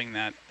you can- swing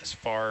that as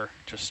far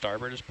to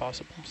starboard as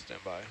possible? Stand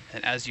by.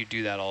 And as you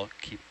do that, I'll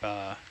keep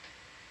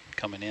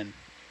coming in.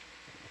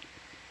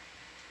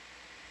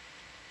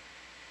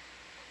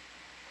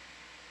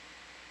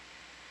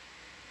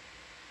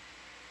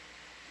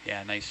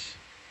 Yeah, nice.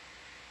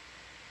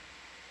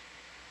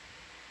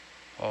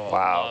 Oh,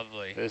 Wow.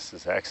 lovely. This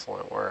is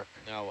excellent work.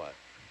 Now what?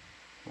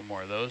 One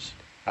more of those.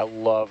 I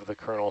love the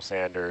Colonel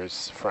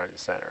Sanders front and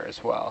center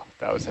as well.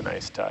 That was a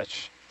nice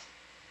touch.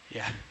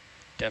 Yeah,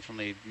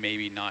 definitely,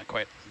 maybe not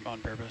quite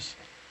on purpose.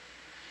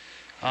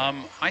 How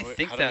I do-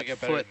 think how do we that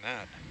get better foot, than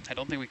that? I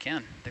don't think we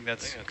can. I think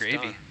that's that's gravy.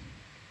 done.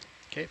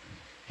 Okay.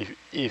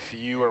 If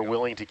you are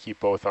willing to keep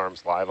both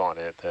arms live on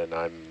it, then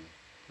I'm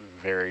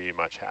very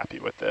much happy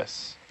with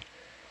this.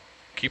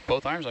 Keep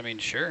both arms? I mean,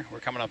 sure. We're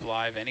coming up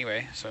live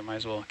anyway, so I might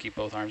as well keep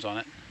both arms on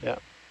it. Yeah.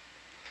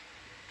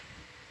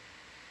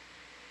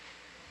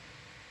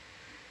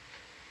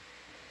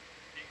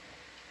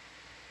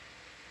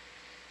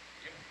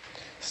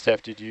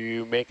 Steph, did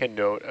you make a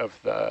note of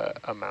the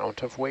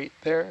amount of weight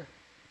there?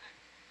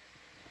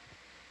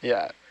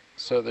 Yeah,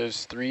 so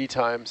there's 3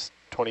 times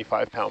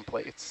 25-pound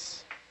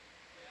plates.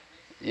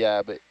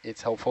 Yeah, but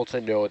it's helpful to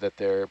know that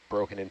they're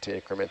broken into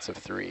increments of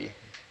 3.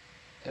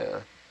 Yeah.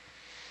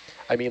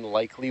 I mean,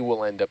 likely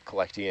we'll end up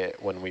collecting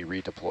it when we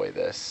redeploy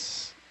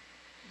this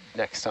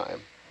next time,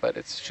 but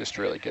it's just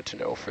really good to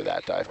know for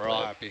that dive We're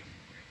all plan. happy.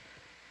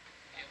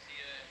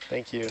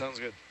 Thank you. Sounds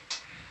good.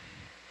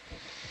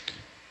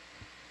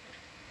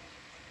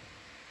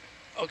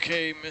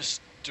 Okay,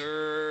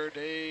 Mr.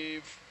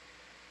 Dave.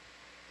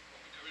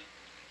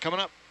 Coming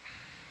up.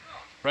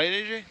 Right,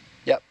 AJ?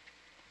 Yep.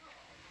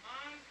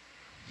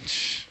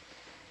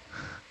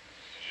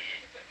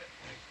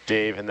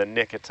 Dave, in the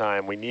nick of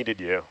time, we needed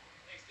you.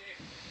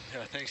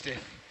 Yeah, thanks,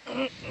 Dave.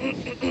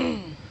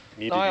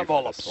 Needed I you am for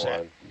all this upset.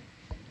 one.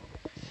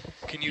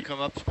 Can you come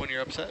up when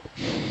you're upset?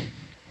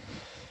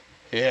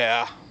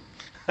 Yeah.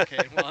 Okay,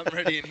 well, I'm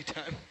ready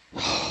anytime.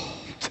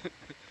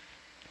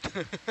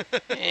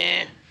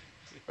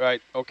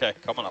 Right, okay,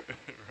 coming up.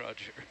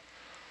 Roger.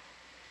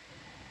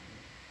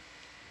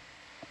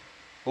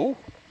 Ooh,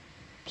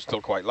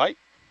 still quite light.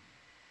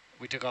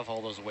 We took off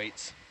all those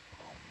weights.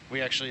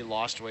 We actually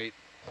lost weight.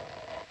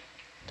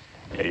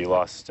 Yeah, you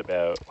lost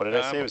about, what did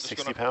I say, it I'm was just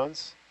 60 gonna-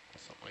 pounds?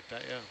 Something like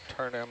that, yeah.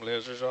 Turn them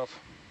lasers off.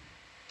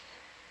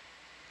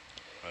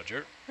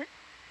 Roger.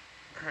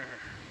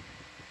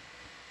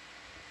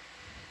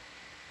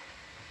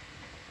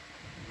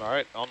 All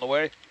right, on the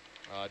way.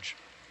 Rog.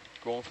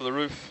 Going for the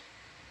roof.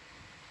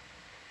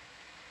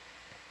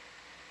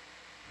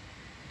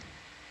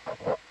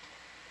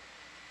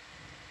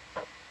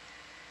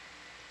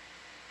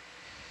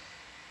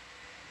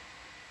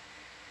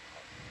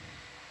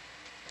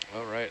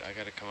 All right, I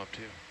got to come up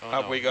too. Oh,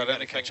 Have no, we you got gotta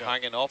anything catch up.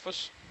 hanging off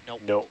us?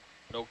 Nope. No.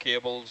 No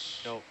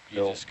cables? Nope, you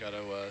No. just got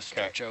to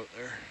stretch out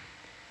there.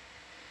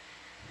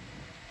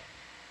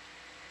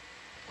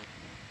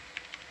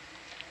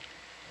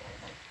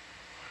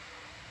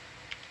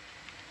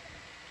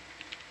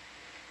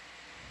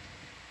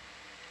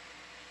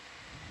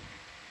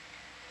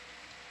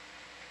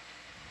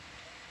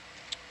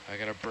 I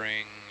got to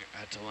bring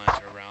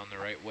Atalanta around the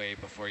right way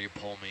before you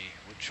pull me.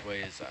 Which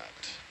way is that?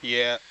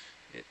 Yeah,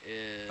 It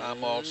is...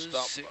 I'm all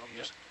stopped. I'm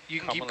just You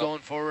can coming keep up.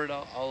 going forward.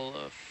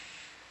 I'll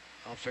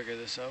figure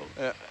this out.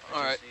 Yeah, I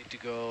all right. just need to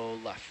go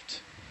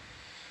left.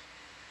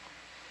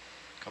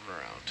 Coming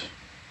around.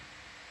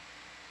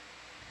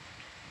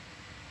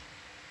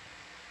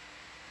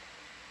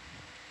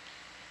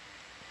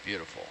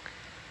 Beautiful.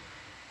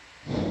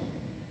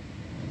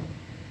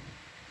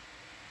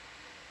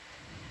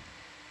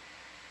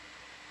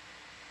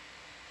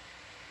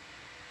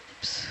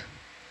 Oops.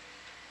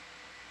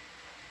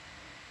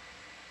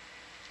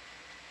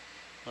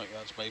 I think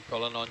that's me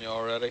pulling on you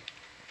already.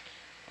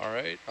 All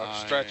right. I'll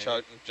stretch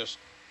out and just,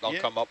 I'll Yeah.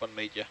 come up and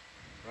meet you.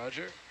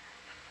 Roger.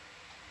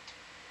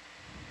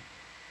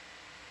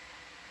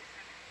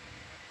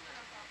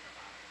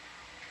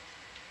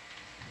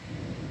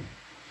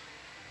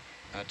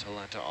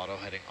 Atalanta auto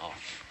heading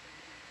off.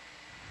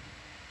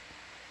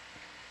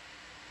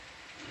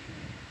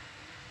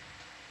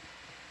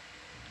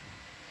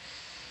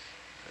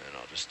 And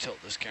I'll just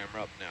tilt this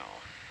camera up now.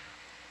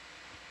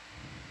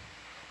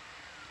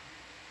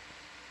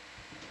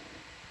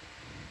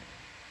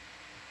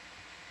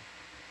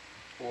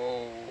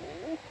 Whoa.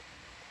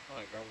 I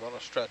think I'm going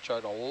to stretch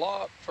out a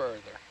lot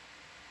further.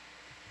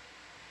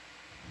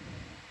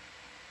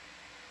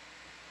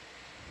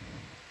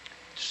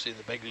 See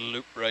the big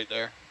loop right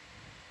there?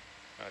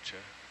 Gotcha.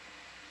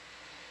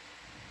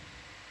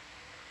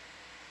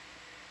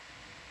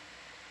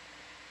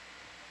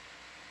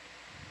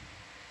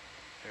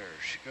 There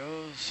she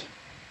goes.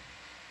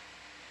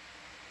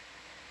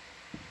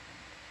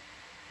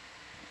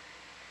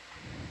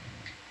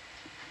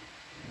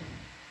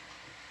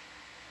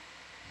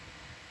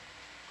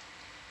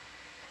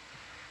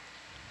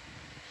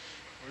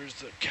 Where's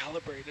the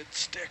calibrated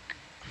stick?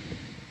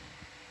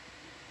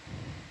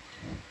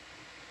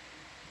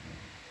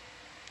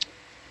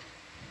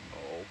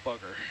 Oh,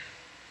 bugger.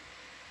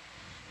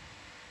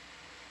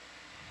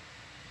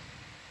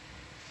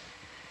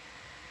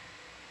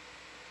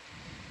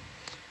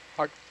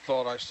 I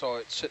thought I saw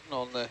it sitting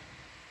on the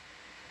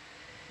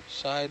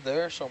side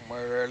there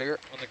somewhere earlier.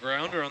 On the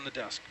ground or on the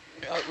desk?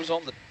 It was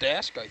on the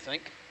desk, I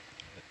think.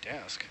 The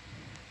desk.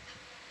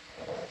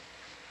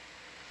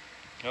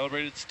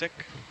 Calibrated stick.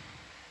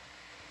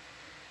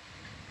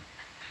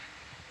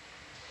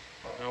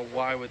 Now,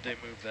 why would they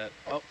move that?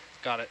 Oh,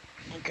 got it.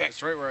 Okay.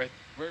 It's right where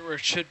it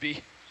should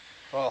be.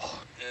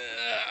 Oh, Yeah.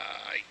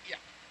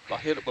 I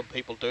hate it when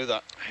people do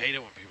that. I hate it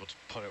when people just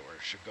put it where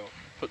it should go.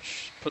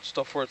 Put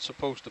stuff where it's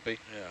supposed to be.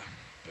 Yeah.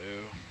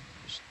 Boo.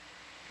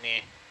 Nah.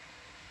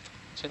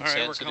 It's All right,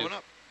 we're insensitive. coming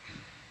up.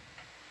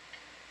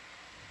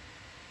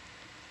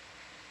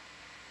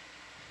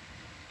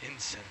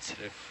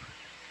 Insensitive.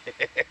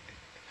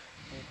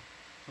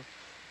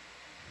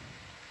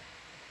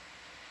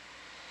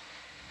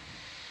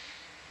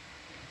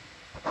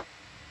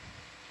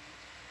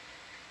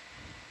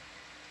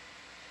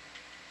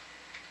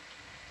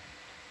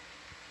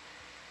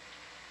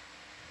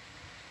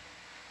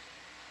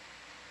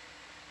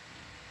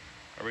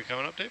 Are we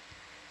coming up, Dave?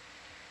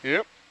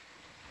 Yep.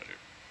 Roger.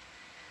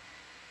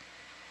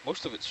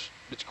 Most of it's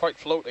quite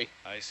floaty.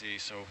 I see.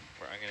 So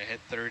I'm gonna hit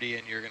 30,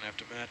 and you're gonna have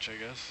to match, I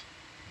guess.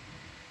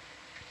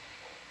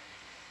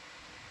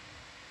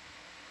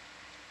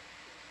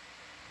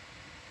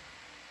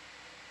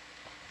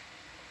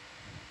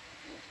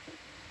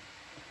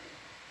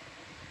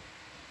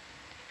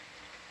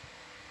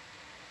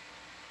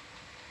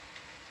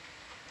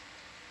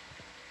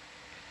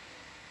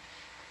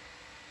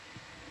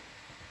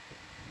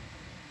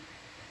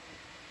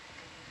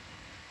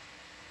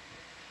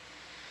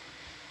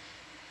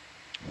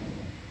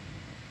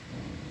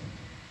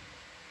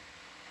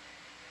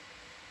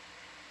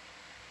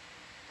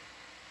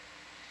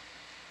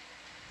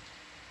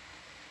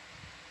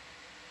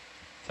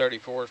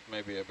 '34 is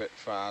maybe a bit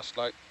fast,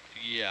 like.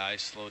 Yeah, I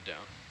slowed down.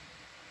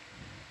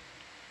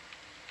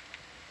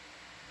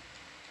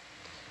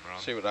 Around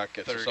See what that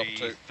gets 30, us up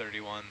to.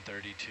 31,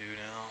 32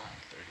 now.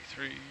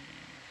 33,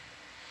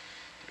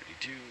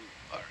 32.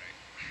 All right,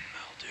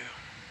 that'll do.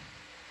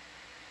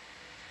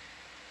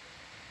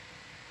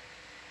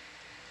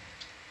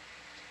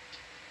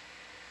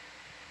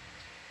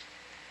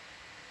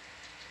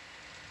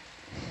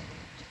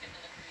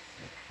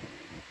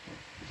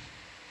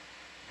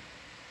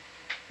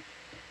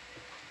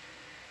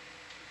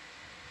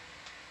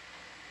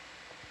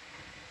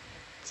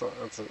 So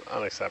that's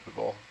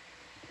unacceptable.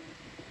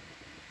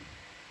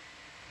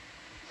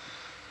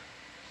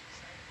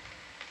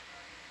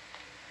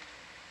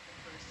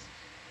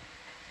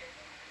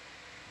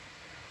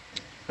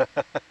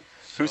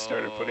 Who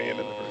started putting it in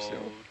the first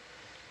table?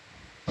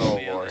 We'll Oh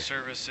be on Lord. the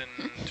service in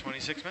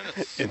 26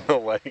 minutes. In the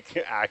like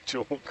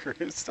actual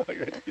cruise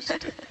documentation.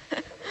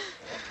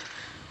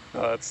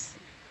 Oh,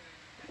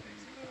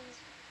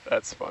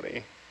 that's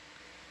funny.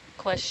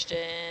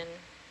 Question.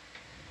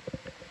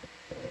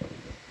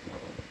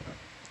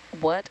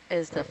 What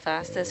is the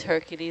fastest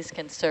Hercules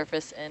can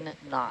surface in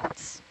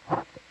knots?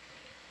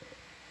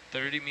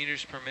 30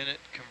 meters per minute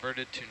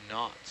converted to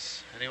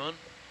knots. Anyone?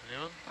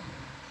 Anyone?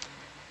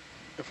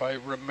 If I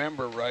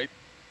remember right,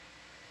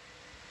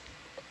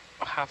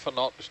 half a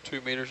knot is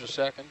 2 meters a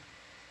second.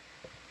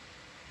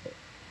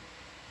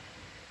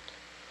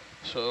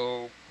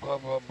 So,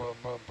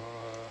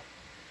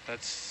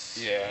 That's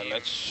yeah,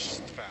 let's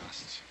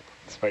fast.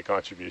 That's my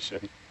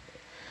contribution.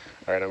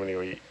 All right, I'm gonna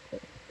go eat.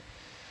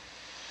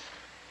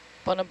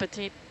 Bon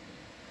appetit.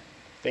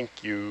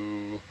 Thank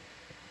you.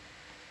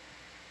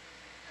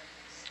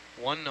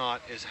 1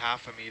 knot is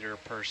half a meter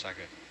per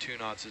second. 2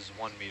 knots is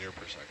 1 meter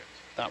per second.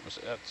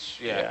 that's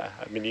yeah. Yeah,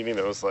 I've been eating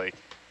those like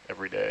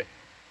every day.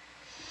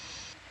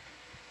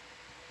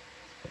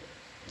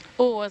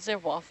 Oh, was there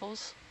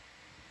waffles?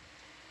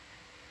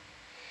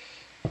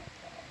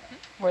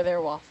 Were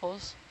there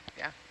waffles?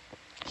 Yeah.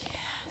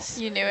 Yes.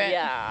 You knew it.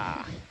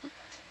 Yeah.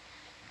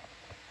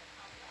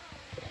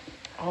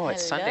 Oh,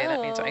 it's Sunday.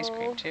 That means ice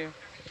cream Hello. too.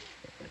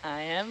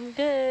 I am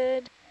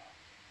good.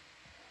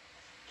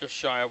 Just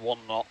shy of 1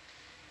 knot.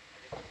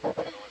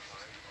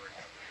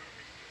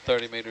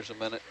 30 meters a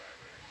minute.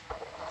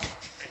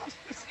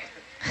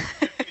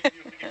 We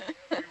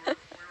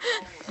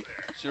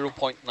were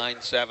almost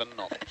there. 0.97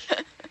 knots.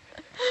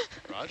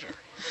 Roger.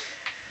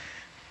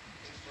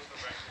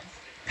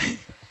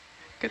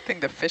 Good thing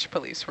the fish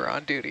police were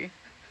on duty.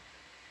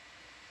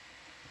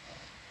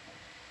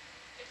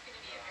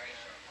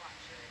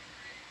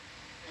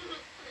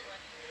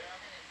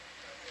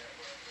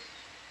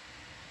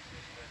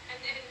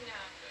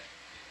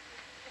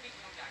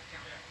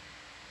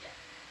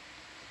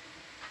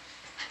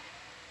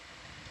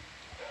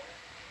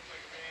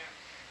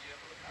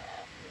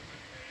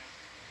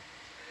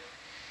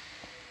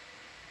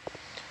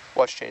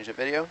 Watch change the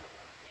video.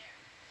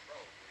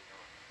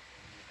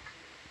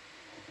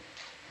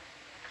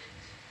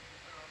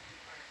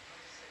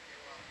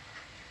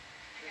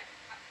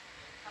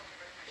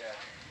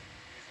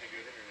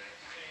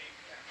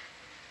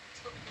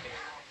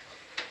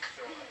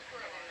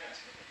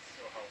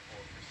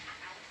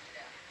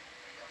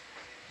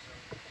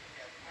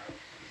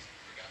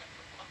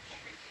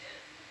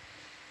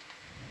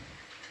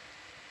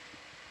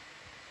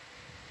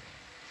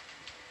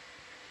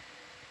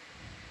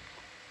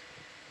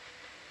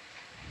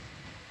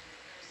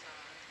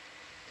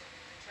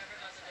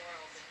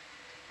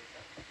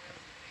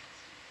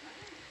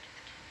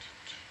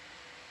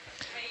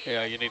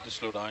 Yeah, you need to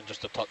slow down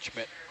just a touch,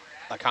 mate.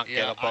 I can't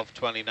Yeah, get above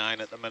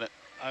 29 at the minute,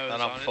 I was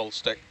and I'm on it. full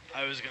stick.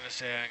 I was gonna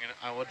say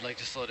I would like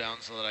to slow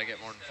down so that I get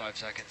more than 5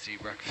 seconds to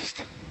eat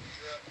breakfast.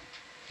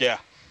 Yeah.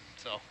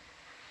 So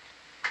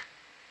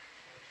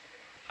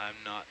I'm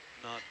not.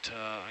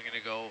 I'm gonna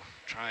go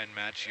try and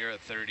match here at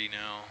 30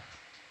 now.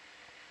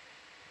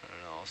 I don't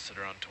know. I'll sit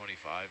around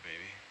 25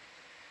 maybe.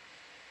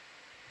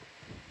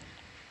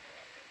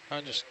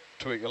 I'll just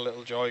tweak a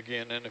little joy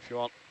gain in if you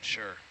want.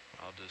 Sure.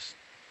 I'll just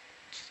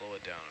slow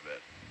it down a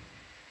bit.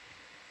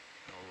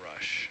 No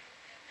rush.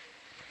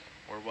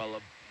 We're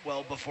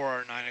well before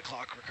our 9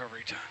 o'clock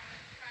recovery time.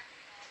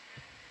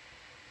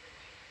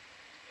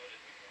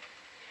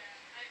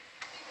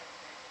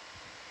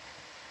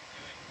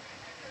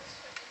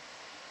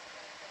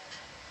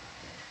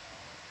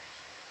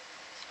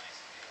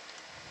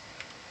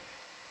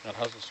 That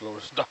hasn't slowed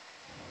us down.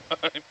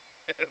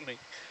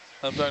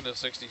 I'm down to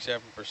 67%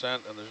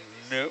 and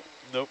there's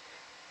nope.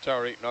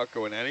 Sorry, not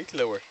going any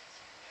slower.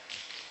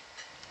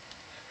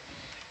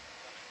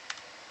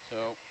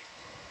 So,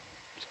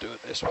 let's do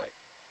it this way.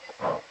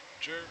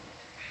 Sure.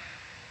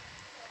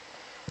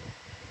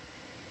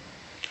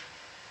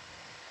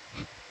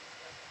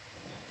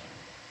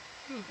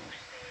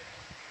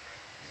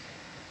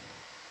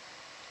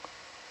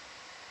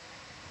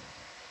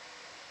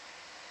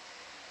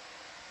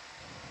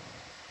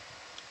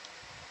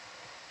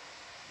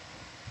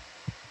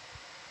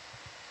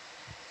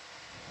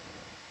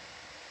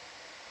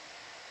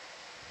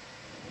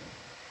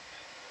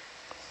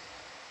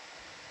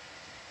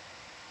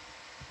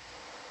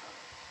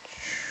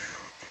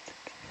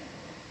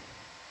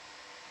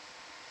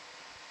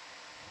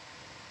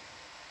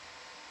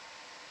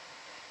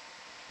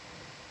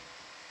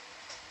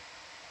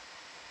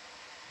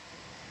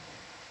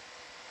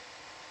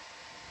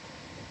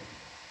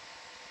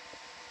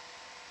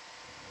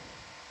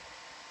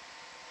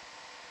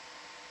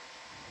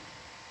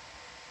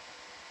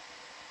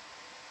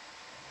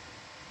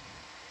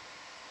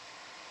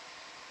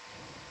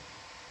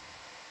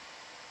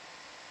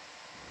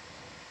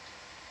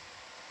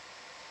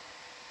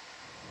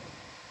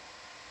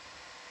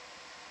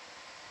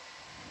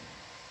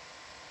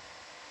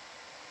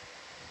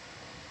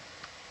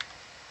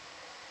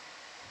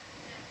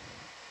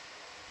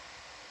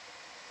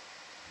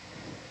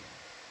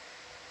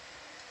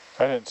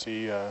 I didn't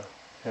see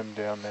him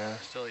down there.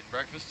 Still eating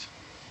breakfast?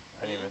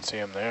 I didn't even see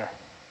him there.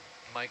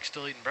 Mike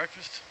still eating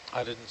breakfast?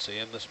 I didn't see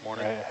him this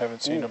morning. I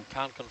haven't seen him.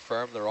 Can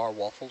confirm there are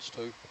waffles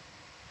too.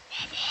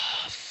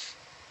 Waffles.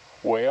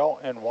 Whale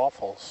and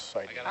waffles.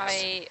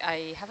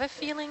 I have a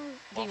feeling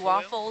the Waffle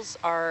waffles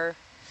are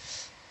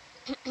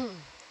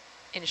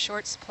in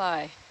short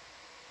supply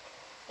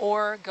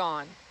or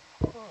gone.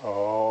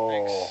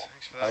 Oh,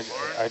 Thanks for that,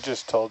 Lauren. I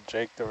just told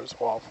Jake there was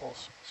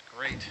waffles. It's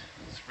great.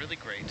 It's really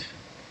great.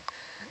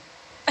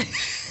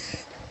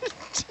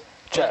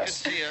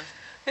 Jess. Good to see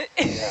ya.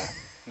 Yeah,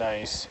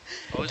 nice.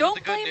 Always Don't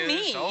with the good blame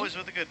news. me. Always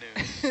with the good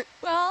news.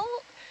 Well,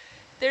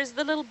 there's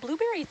the little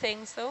blueberry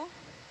things though.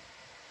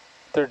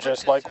 They're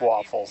just like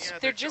waffles. Yeah,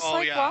 They're just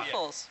like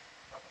waffles.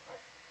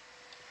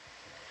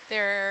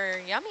 They're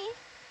yummy.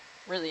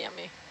 Really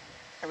yummy.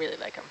 I really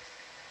like them.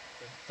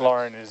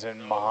 Lauren is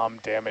in mom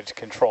damage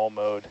control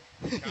mode.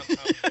 Can't have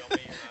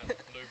yummy and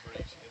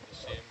blueberries in the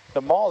same.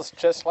 The mall's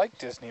just like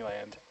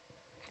Disneyland.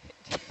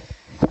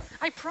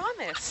 I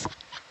promise.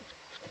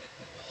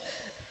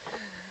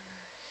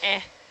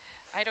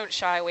 I don't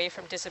shy away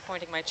from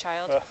disappointing my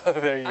child.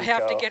 There you go. I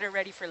have to get her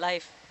ready for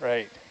life.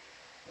 Right.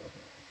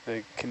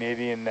 The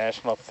Canadian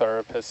National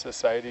Therapist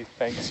Society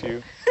thanks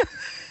you.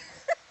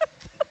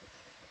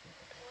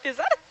 Is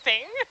that a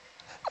thing?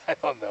 I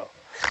don't know.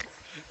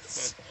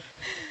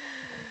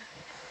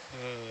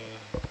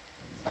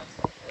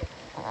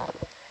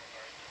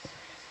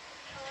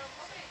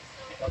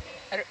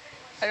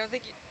 I don't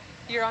think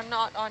you're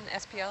not on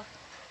SPL.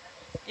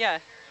 Yeah.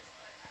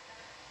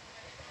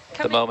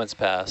 The moment's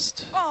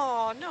passed.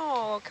 Oh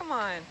no! Come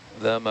on.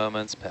 The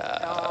moment's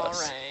passed. All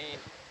right.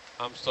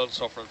 I'm still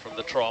suffering from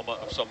the trauma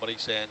of somebody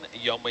saying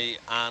yummy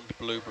and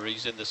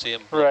blueberries in the same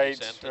Right.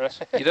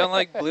 sentence. You don't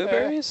like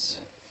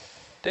blueberries?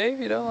 Dave,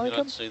 you don't like You them?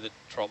 don't see the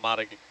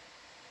traumatic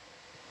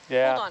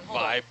Yeah, Hold on.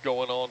 vibe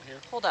going on here.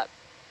 Hold up.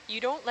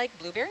 You don't like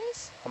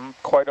blueberries? I'm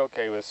quite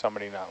okay with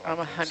somebody not I'm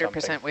liking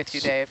 100% something. with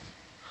you, Dave.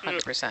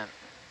 100%.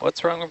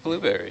 What's wrong with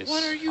blueberries?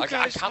 What are you I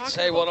guys can't talking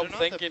say about? what I'm They're not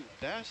thinking.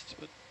 The best,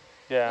 but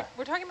Yeah,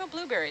 We're talking about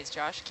blueberries,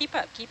 Josh. Keep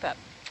up. Keep up.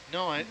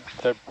 no,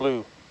 they're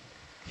blue.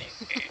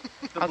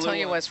 I'll tell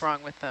you what's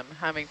wrong with them.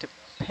 Having to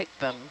pick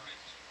them.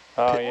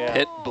 Oh, yeah.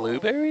 Pit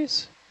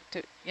blueberries?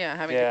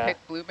 Having Yeah. to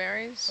pick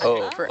blueberries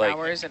Oh, for like-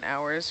 hours and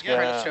hours. yeah,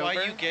 crunched that's why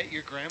over. you get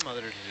your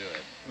grandmother to do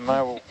it.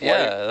 My wife,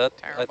 Yeah,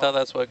 I Terrible. thought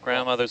that's what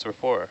grandmothers were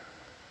for.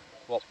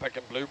 What,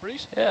 picking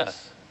blueberries? Yeah.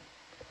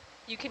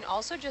 You can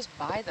also just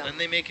buy them. Then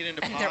they make it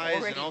into And they're pies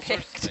and already all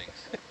sorts picked. of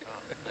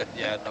things.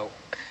 Yeah, no.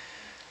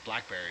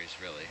 Blackberries,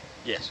 really.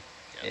 Yes.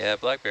 Yeah,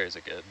 blackberries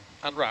are good.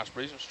 And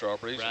raspberries and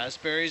strawberries.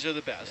 Raspberries are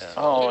the best. Yeah.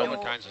 Oh, and and-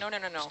 other kinds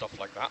of No. stuff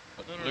like that.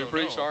 But No, no, no,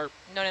 blueberries no. are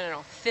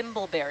No.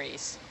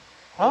 Thimbleberries.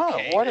 oh,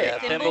 Okay, what yeah.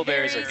 is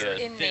Thimbleberries are good.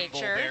 in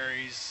nature.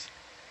 Thimbleberries.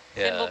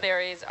 Yeah.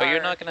 Thimbleberries But are...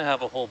 you're not going to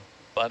have a whole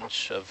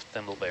bunch of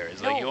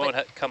thimbleberries. No, Like, you won't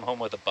but- come home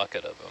with a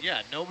bucket of them.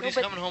 Yeah, nobody's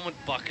but- coming home with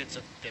buckets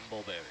of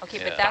thimbleberries. Okay,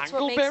 Yeah. but that's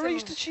what makes Dangleberries,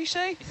 them... did she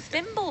say?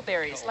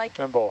 Thimbleberries, like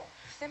Thimble?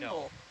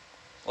 thimble.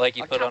 Like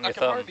you put on I your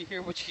can thumb, hardly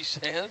hear what she's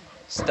saying.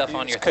 stuff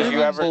on your Because thumb.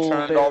 you ever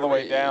turned all the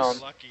way down.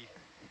 Lucky.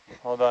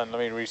 Hold on, let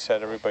me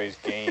reset everybody's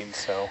gain.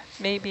 So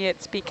Maybe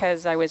it's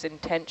because I was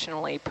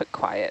intentionally put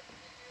quiet.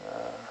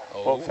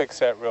 we'll fix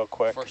that real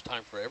quick. First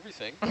time for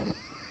everything.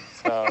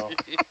 So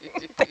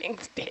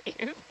Thanks,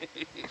 Dave.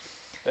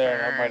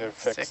 there, I might have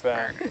fixed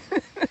that.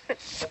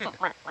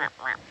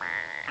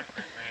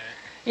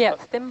 Yeah,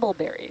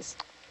 thimbleberries.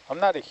 I'm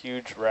not a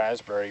huge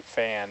raspberry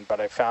fan, but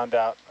I found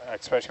out,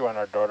 especially when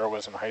our daughter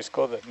was in high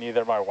school, that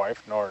neither my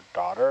wife nor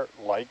daughter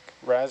like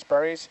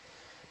raspberries.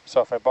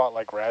 So if I bought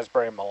like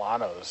raspberry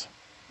Milanos,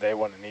 they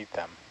wouldn't eat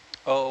them.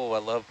 Oh, I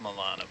love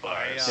Milano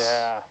bars.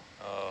 Yeah.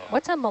 Oh.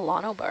 What's a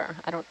Milano bar?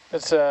 I don't.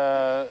 It's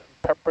a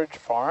Pepperidge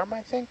Farm,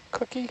 I think,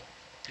 cookie.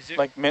 Is it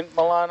Like mint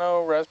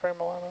Milano, raspberry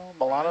Milano,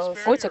 Milanos.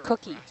 Oh, it's a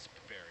cookie.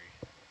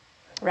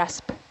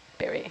 Raspberry?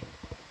 Raspberry.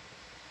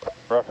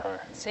 Raspberry.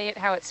 Say it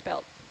how it's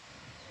spelled.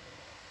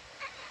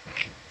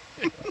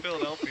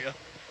 Philadelphia.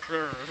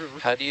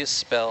 How do you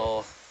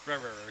spell,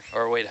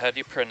 or wait, how do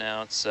you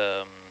pronounce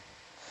that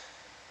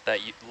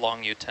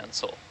long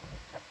utensil?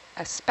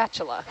 A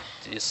spatula.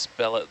 Do you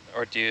spell it,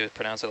 or do you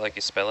pronounce it like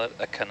you spell it?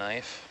 A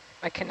knife?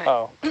 A knife.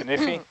 Oh,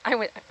 kniffy? I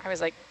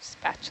was like,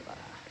 spatula.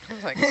 I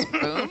was like,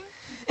 spoon?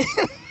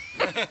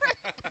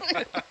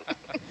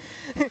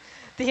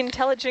 The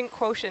intelligent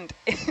quotient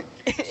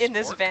in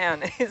this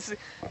van is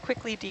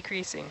quickly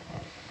decreasing.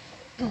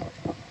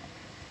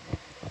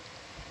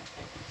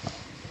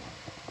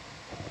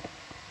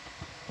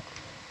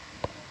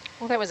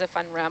 Well, that was a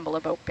fun ramble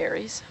about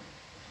berries.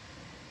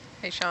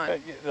 Hey,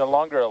 Sean, The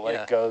longer a lake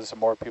Yeah. goes, the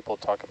more people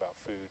talk about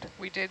food.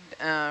 we did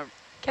Guess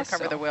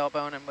recover so. the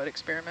whalebone and wood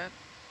experiment.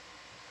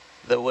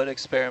 The wood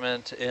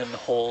experiment in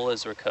whole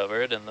is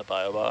recovered in the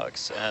bio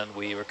box, and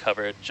we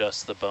recovered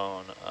just the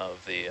bone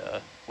of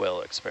the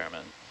whale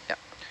experiment. Yep.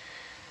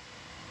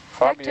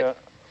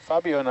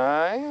 Fabio and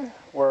I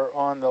were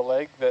on the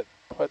leg that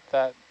put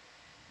that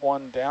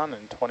one down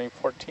in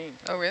 2014.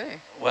 Oh, really?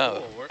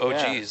 Wow. Oh,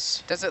 Yeah.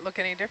 geez. Does it look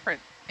any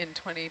different in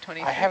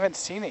 2023? I haven't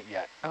seen it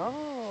yet.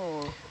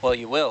 Oh, Well,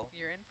 you will.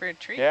 you're in for a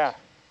treat. Yeah.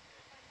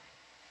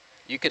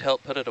 You could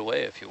help put it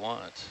away if you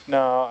want.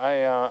 No,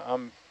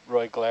 I'm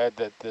really glad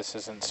that this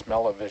isn't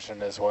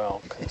smell-o-vision as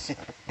well. 'Cause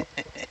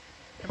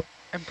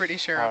I'm pretty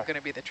sure I'm going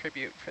to be the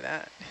tribute for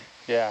that.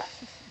 yeah.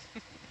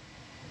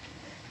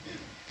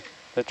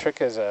 The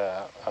trick is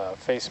a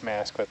face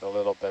mask with a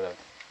little bit of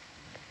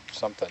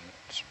something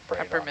sprayed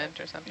Peppermint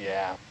on or it. something.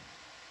 Yeah.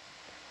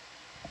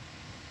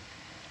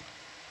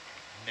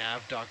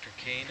 Nav, Dr.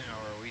 Kane, how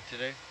are we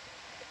today?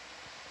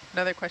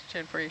 Another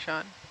question for you,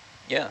 Sean.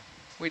 Yeah.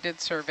 We did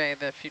survey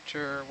the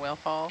future whale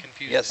fall.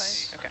 Confused.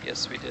 Yes. Okay.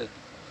 Yes, we did.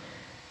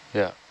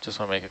 Yeah, just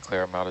want to make it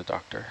clear I'm not a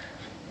doctor.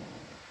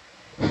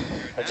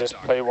 I just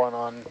play one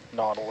on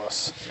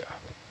Nautilus. Yeah.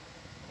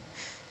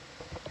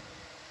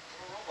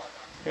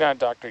 You're not a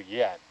doctor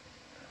yet.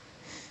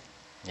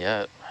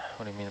 Yet?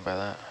 What do you mean by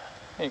that?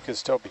 You could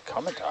still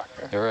become a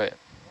doctor. You're right.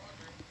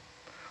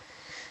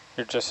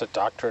 You're just a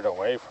doctorate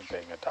away from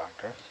being a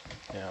doctor.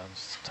 Yeah, I'm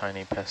just a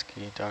tiny,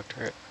 pesky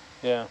doctorate.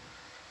 Yeah.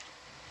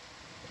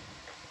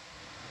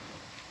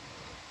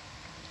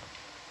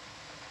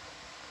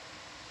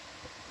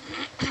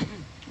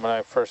 When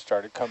I first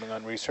started coming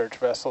on research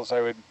vessels,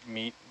 I would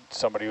meet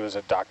somebody who was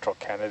a doctoral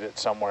candidate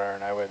somewhere,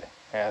 and I would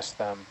ask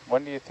them,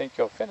 when do you think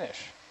you'll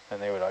finish?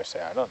 And they would always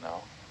say, I don't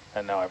know.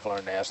 And now I've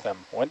learned to ask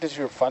them, when does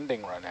your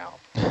funding run out?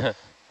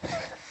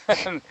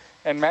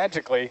 and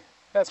magically,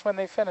 that's when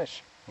they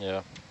finish.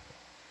 Yeah.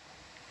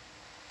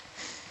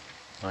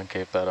 I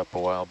gave that up a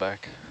while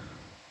back.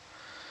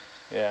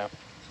 Yeah.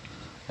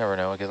 Never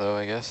know, though,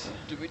 I guess.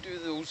 Do we do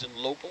those in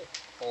local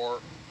or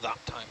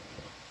that time?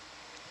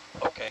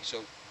 Okay,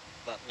 so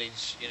that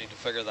means you need to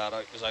figure that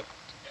out because I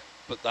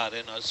put that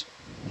in as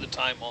the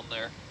time on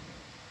there.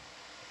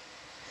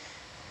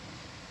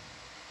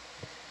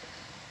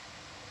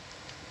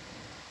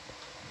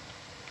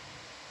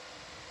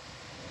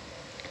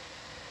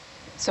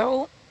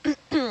 So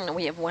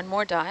we have one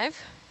more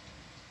dive.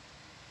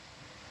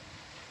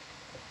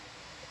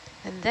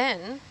 And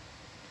then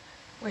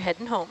we're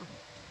heading home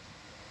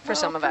for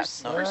some of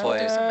us. First we'll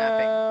do some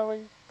mapping.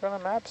 We're going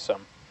to map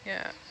some.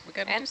 Yeah, we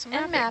got to do some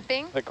and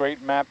mapping. mapping. The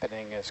great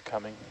mapping is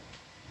coming.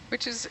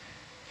 Which is,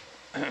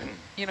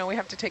 you know, we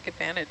have to take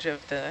advantage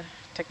of the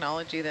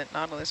technology that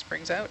Nautilus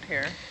brings out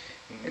here.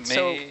 It's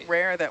so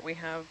rare that we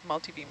have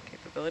multi-beam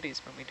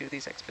capabilities when we do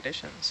these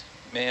expeditions.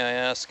 May I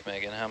ask,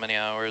 Megan, how many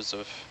hours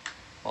of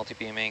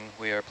multi-beaming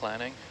we are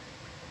planning?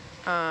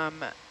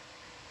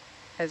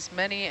 As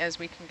many as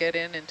we can get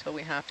in until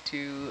we have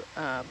to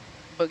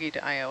boogie to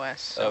iOS.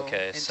 So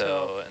okay,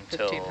 so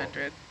until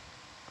 1500.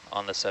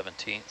 On the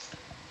 17th.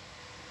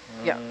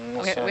 Yeah,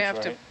 That we have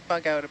sounds to right.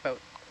 bug out about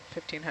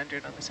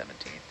 1500 on the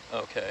 17th.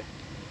 Okay.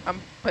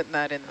 I'm putting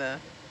that in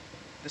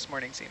this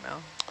morning's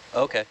email.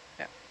 Okay.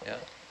 Yeah. Yeah.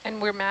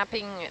 And we're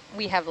mapping,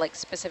 we have like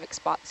specific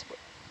spots.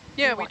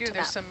 Yeah, we want do. to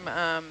There's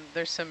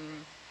map.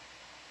 some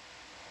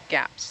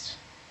gaps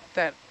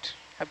that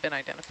have been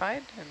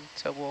identified, and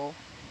so we'll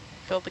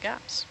fill the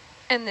gaps.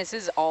 And this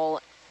is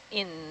all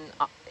in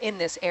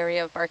this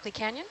area of Barkley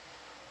Canyon?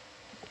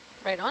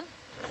 Right on?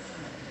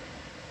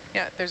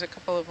 Yeah, there's a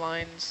couple of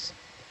lines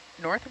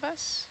north of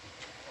us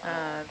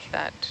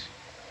that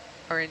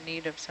are in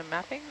need of some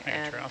mapping,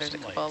 and there's a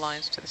couple of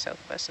lines to the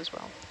south of us as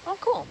well. Oh,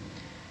 cool.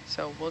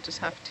 So we'll just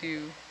have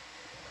to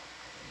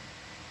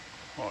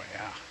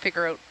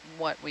figure out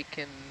what we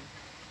can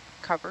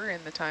cover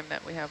in the time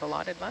that we have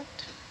allotted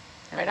left.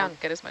 And Right we'll on.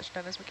 get as much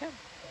done as we can.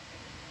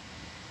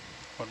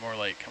 One more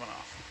light coming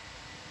off.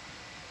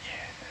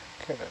 Yeah.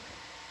 Good.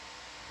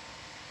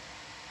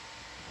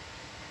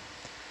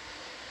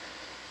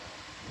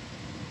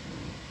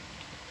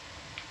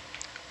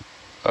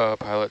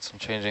 Pilots, I'm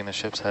changing the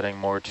ship's heading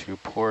more to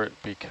port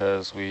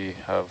because we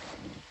have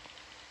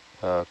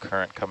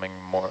current coming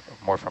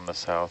more from the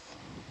south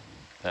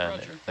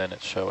than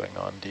it's showing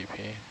on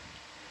DP.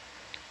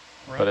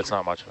 Roger. But it's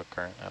not much of a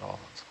current at all.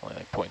 It's only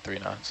like 0.3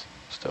 knots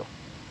still.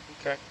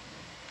 Okay.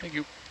 Thank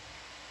you.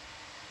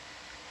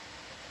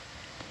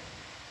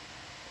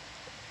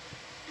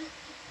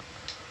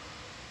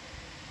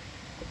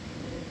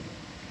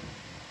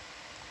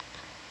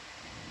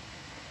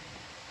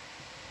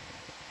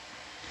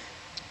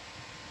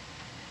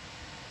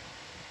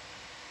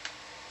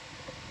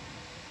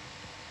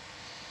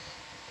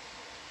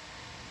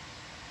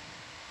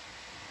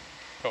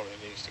 Probably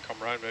needs to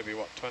come around maybe,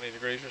 what, 20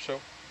 degrees or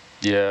so?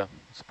 Yeah,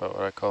 that's about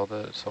what I called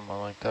it, something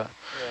like that.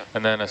 Yeah.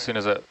 And then as soon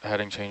as that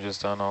heading change is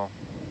done,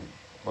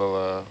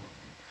 we'll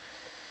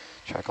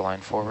track a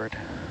line forward.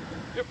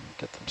 Yep.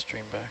 Get them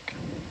stream back.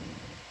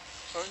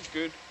 Sounds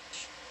good.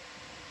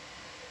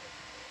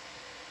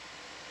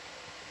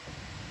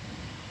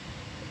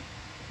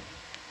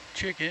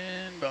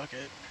 Chicken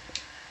bucket.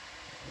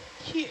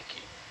 Chicken.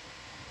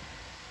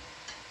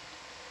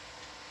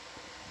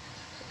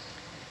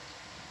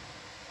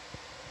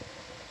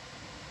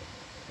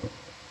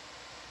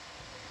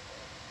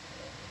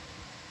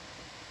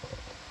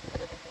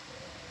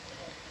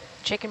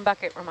 Chicken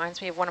Bucket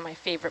reminds me of one of my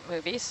favorite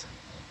movies,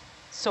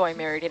 So I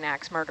Married an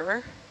Axe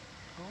Murderer.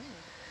 Oh.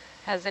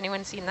 Has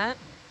anyone seen that?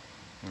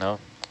 No.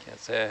 Can't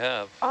say I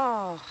have.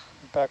 Oh.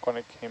 Back when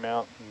it came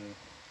out in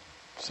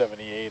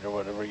 78 or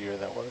whatever year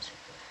that was.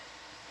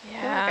 I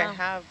feel like I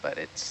have, but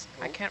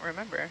I can't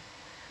remember.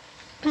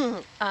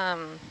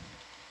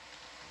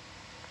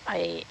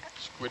 I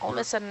all of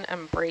a sudden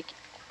am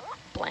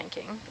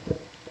blanking.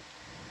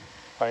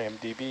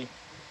 IMDb.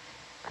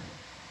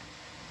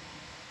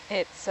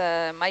 It's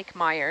Mike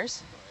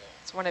Myers.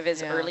 It's one of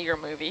his earlier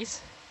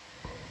movies.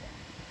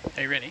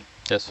 Hey, Rennie.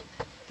 Yes.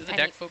 Did the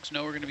deck folks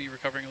know we're going to be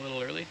recovering a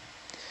little early?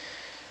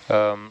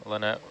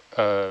 Lynette,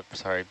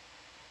 sorry,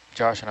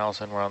 Josh and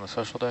Allison were on the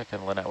social deck,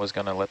 and Lynette was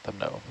going to let them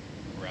know.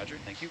 Roger,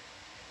 thank you.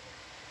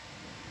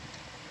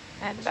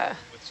 And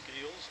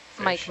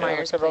Mike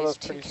Myers plays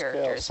two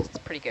characters. It's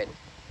pretty good.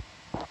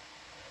 Oh,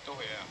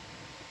 yeah.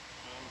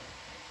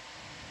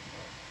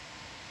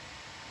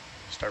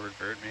 Starboard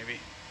bird, maybe.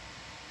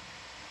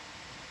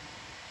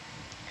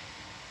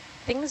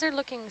 Things are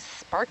looking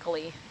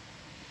sparkly.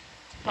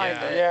 By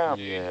Yeah.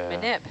 the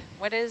manip.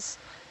 What is?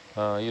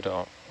 You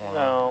don't.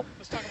 No.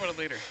 Let's talk about it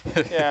later.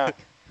 Yeah.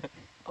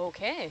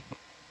 Okay.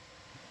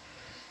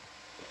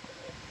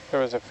 There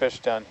was a fish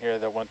down here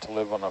that went to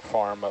live on a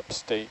farm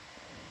upstate.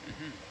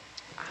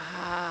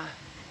 Ah.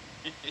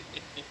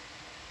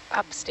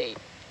 Upstate.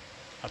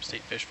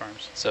 Upstate fish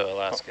farms. So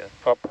Alaska.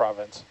 Up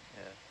province.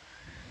 Yeah.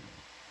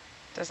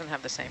 Doesn't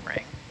have the same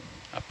ring.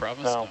 Up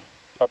province? No.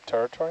 Up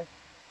territory?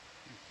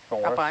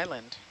 Up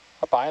island.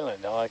 Up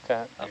island, I like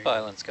that. Up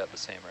island's got the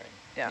same ring.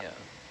 Yeah.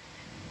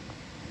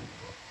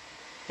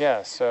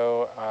 Yeah,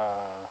 so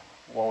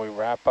when we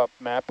wrap up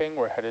mapping,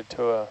 we're headed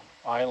to an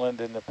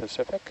island in the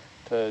Pacific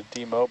to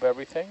demob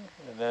everything,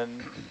 and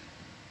then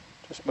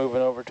just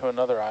moving over to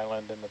another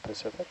island in the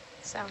Pacific.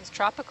 Sounds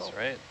tropical. That's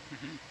right.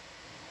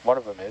 One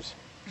of them is.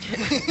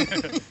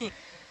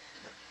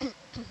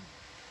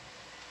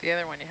 The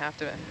other one, you have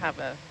to have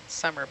a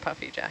summer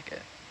puffy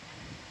jacket.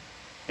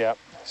 Yep.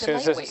 As soon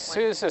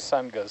as the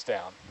sun goes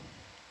down.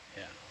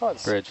 Yeah. Oh,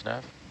 it's Bridge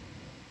nav.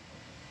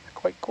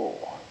 quite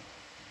cool.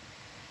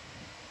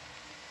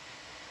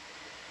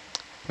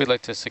 We'd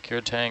like to secure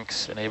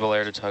tanks, enable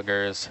air to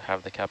tuggers,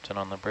 have the captain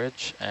on the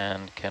bridge,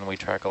 and can we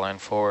track a line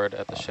forward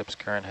at the ship's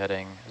current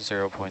heading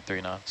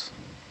 0.3 knots?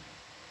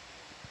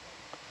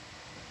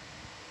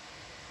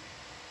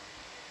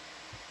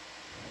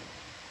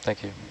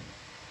 Thank you.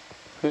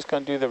 Who's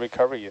going to do the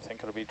recovery? You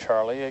think it'll be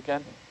Charlie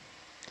again?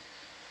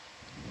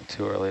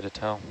 Too early to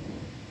tell.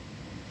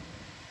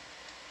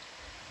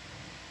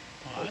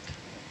 What?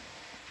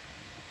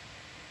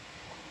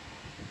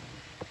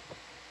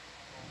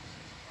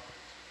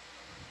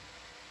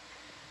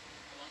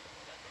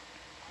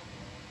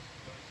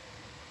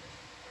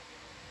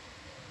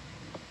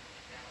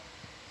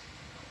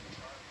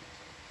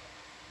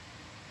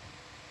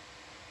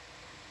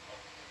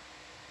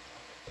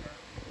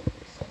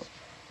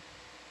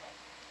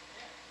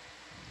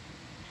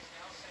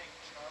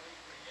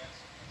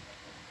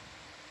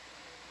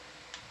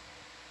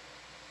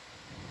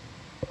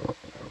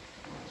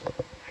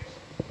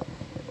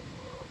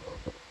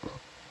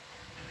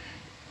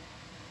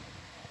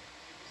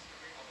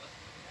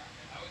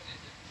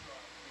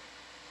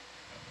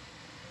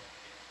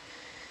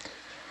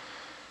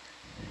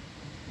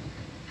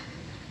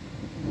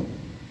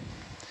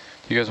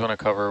 You guys want to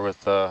cover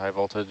with high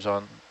voltage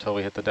on till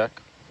we hit the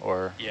deck,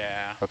 or?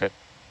 Yeah. Okay,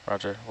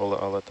 Roger.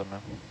 I'll let them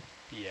know.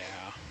 Yeah.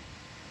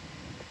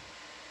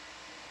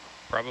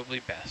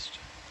 Probably best.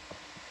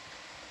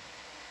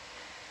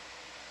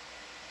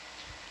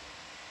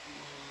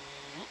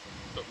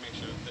 But make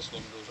sure that this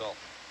one goes off,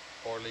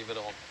 or leave it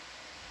on.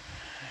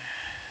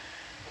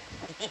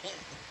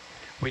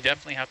 We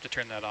definitely have to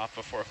turn that off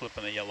before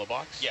flipping the yellow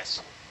box.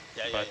 Yes.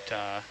 Yeah, But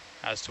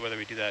as to whether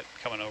we do that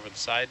coming over the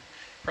side,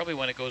 probably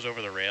when it goes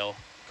over the rail.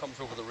 Comes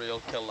over the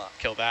rail, kill that.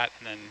 Kill that,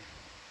 and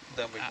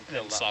then we can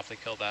kill that. Softly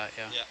kill that,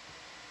 yeah. Yeah.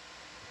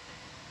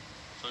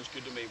 Sounds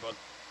good to me, bud.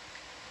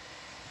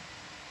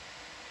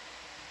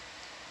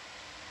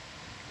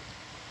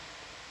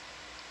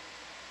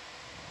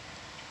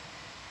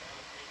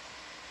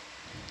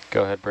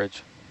 Go ahead,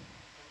 bridge.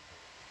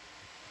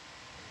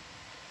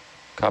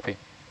 Copy.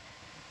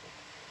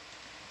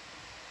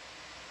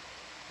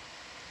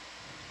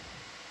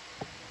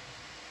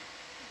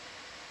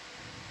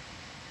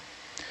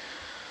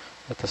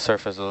 At the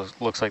surface, it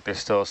looks like there's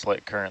still a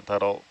slight current.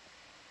 That'll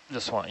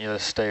just want you to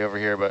stay over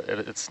here, but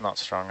it's not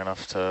strong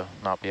enough to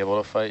not be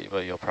able to fight,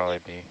 but you'll probably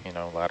be, you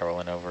know,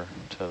 lateraling over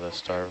to the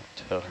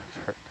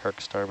Herc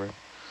starboard.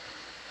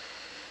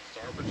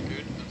 Starboard's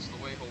good, that's the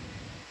way home.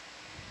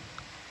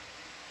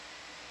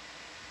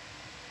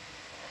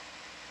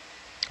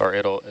 Or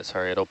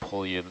it'll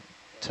pull you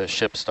to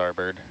ship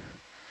starboard,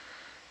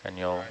 and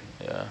you'll, right.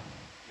 Yeah.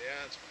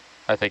 Yeah, it's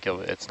fine. I think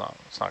it's not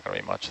going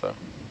to be much though.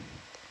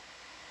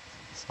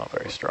 It's not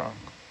very strong.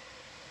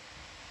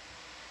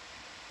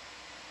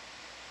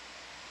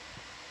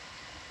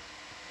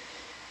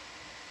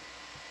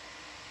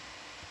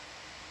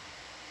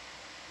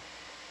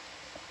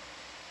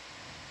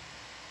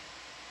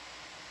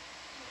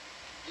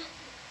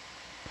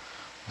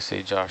 I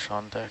see Josh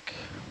on deck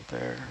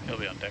there. He'll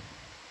be on deck,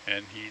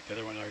 and the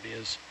other one already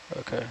is.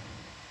 Okay.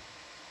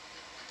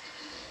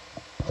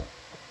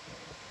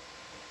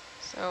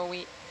 So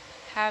we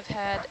have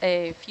had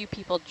a few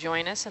people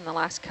join us in the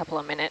last couple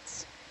of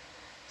minutes.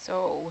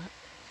 So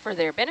for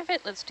their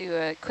benefit, let's do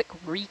a quick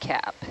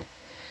recap.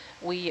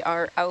 We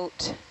are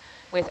out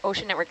with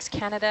Ocean Networks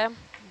Canada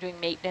doing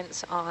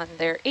maintenance on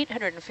their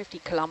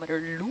 850-kilometer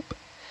loop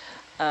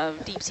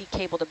of deep-sea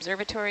cabled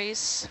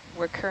observatories.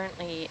 We're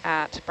currently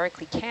at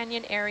Barkley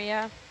Canyon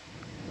area.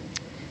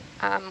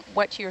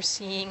 What you're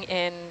seeing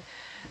in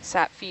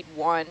Sat Feed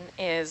 1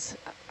 is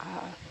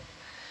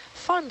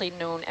fondly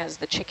known as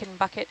the chicken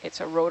bucket.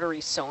 It's a rotary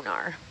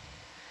sonar,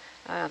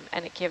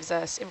 and it gives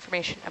us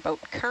information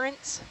about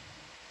currents.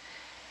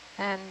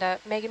 And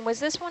Megan, was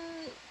this one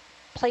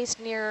placed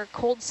near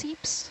cold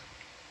seeps?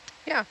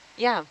 Yeah.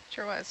 Yeah.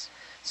 Sure was.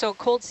 So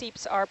cold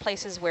seeps are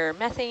places where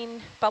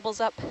methane bubbles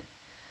up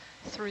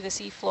through the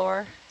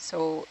seafloor.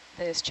 So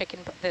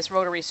this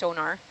rotary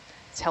sonar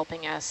is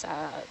helping us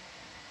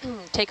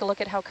take a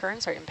look at how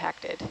currents are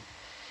impacted.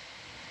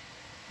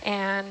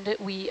 And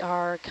we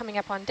are coming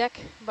up on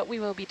deck, but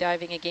we will be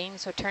diving again,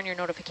 so turn your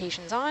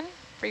notifications on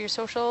for your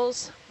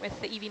socials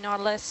with the EV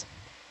Nautilus.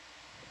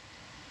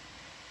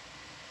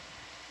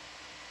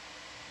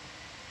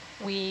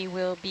 We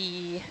will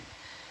be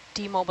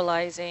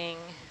demobilizing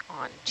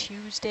on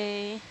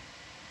Tuesday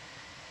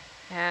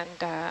and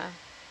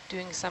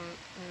doing some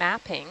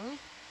mapping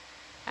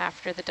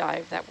after the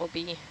dive that will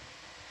be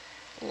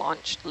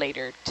launched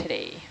later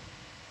today.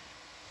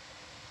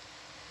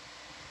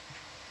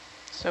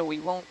 So we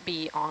won't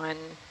be on,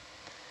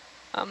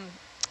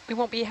 we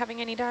won't be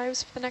having any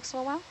dives for the next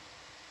little while?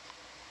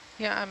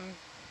 Yeah, I'm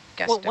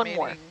guesstimating. Well, one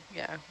more.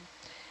 Yeah.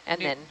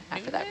 And then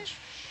after that.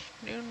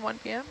 Noon, 1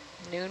 p.m.?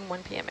 Noon,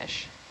 1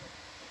 p.m.-ish.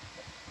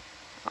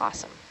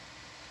 Awesome.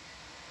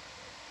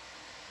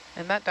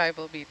 And that dive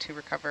will be to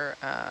recover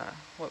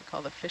what we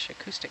call the fish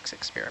acoustics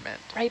experiment.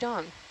 Right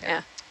on.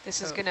 Yeah.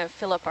 This is going to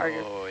fill up our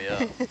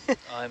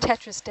I'm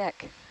Tetris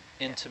deck.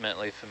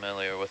 Intimately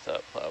familiar with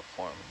that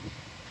platform.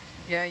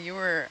 Yeah, you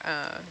were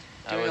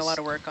doing a lot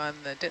of work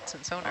on the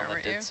Ditson sonar,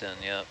 weren't you?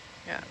 Ditson, yep.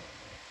 Yeah.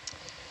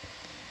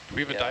 Do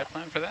we have a dive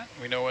plan for that?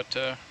 We know what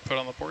to put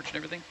on the porch and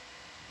everything?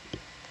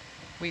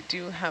 We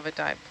do have a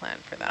dive plan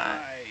for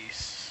that.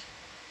 Nice.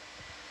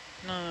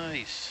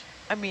 Nice.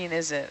 I mean,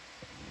 is it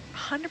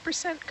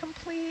 100%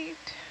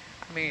 complete?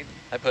 I mean...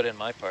 I put in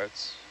my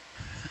parts.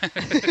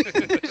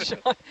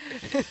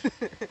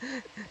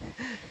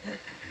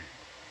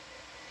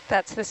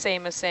 That's the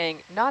same as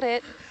saying, not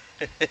it.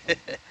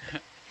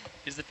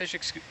 Is the fish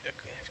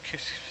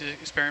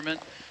experiment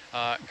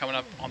coming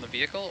up on the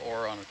vehicle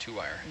or on a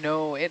 2-wire?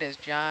 No, it is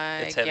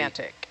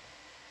gigantic.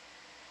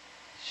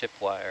 Ship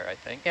wire, I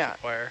think. Yeah.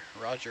 Ship wire,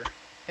 Roger.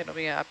 It'll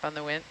be up on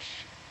the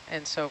winch.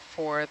 And so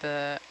for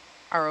the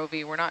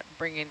ROV, we're not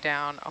bringing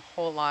down a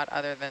whole lot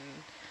other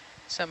than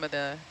some of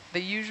the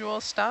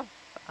usual stuff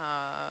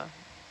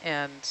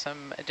and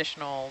some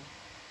additional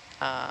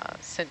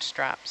cinch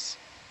straps,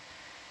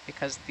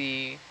 because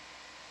the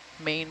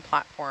main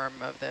platform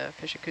of the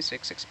fish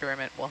acoustics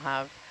experiment will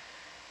have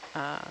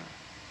a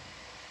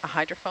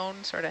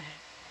hydrophone sort of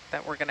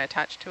that we're going to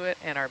attach to it,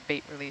 and our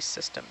bait release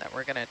system that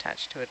we're going to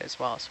attach to it as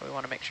well. So we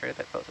want to make sure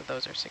that both of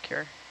those are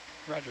secure.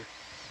 Roger.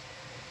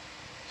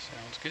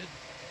 Sounds good.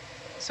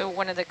 So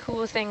one of the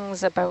cool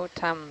things about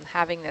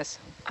having this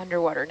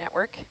underwater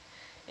network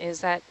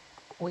is that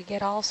we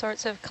get all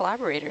sorts of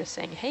collaborators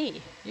saying,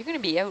 hey, you're going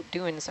to be out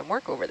doing some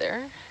work over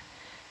there.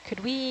 Could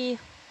we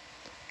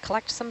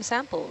collect some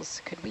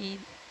samples? Could we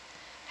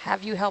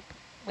have you help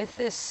with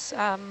this,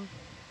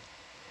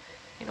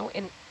 you know,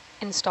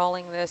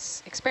 installing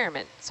this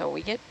experiment? So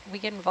we get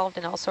involved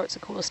in all sorts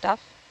of cool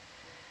stuff.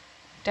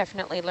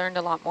 Definitely learned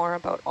a lot more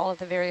about all of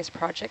the various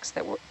projects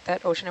that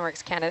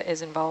OceanWorks Canada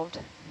is involved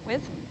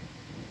with.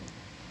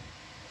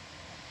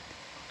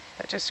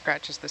 That just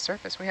scratches the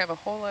surface. We have a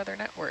whole other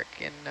network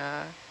in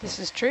this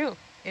is true.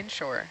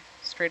 Inshore,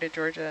 Strait of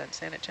Georgia and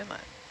Saanich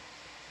Inlet.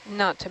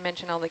 Not to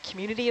mention all the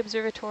community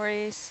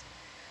observatories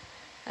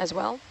as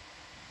well.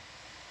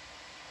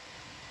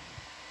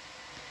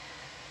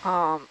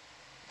 From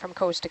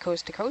coast to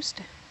coast to coast.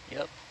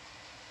 Yep.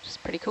 Which is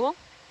pretty cool.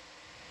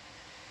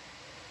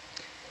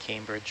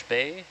 Cambridge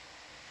Bay,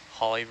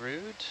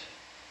 Holyrood.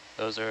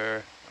 Those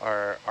are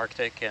our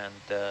Arctic and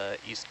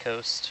East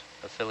Coast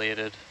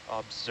affiliated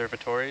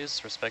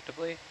observatories,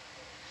 respectively.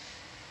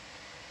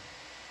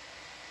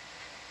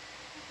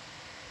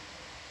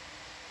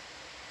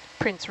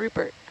 Prince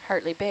Rupert,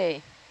 Hartley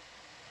Bay,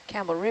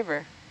 Campbell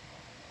River,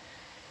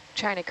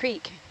 China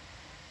Creek.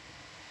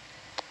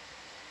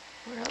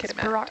 Where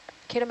else?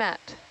 Kitimat.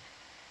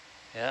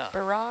 Yeah.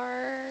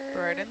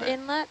 Burrard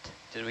Inlet.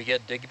 Did we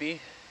get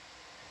Digby?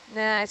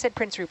 Nah, I said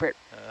Prince Rupert.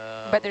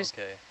 But there's,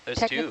 okay. There's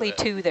technically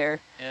two there.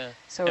 Yeah.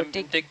 So and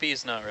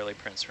Digby's not really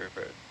Prince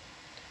Rupert.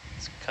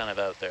 It's kind of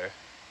out there.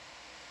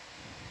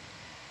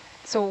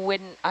 So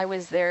when I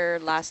was there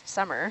last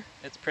summer,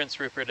 it's Prince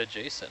Rupert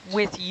adjacent.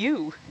 With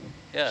you,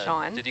 yeah,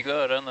 Sean. Did you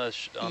go out on the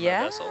the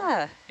vessel?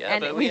 Yeah. Yeah,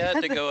 but we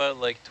had to go out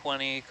like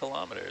 20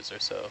 kilometers or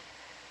so.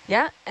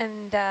 Yeah,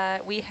 and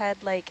we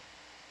had like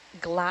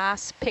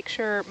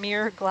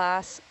mirror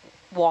glass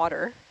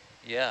water.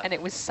 Yeah. And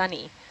it was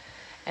sunny.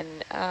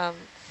 And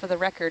for the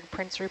record,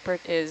 Prince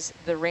Rupert is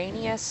the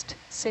rainiest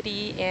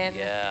city in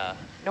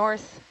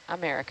North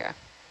America.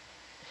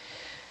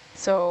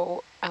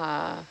 So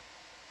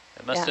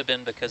it must have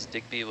been because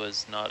Digby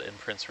was not in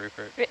Prince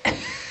Rupert.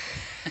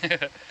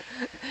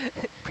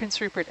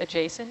 Prince Rupert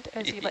adjacent,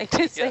 as you like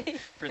to say. Yeah,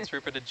 Prince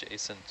Rupert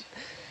adjacent.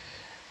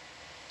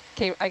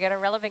 Okay, I got a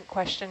relevant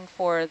question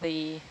for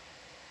the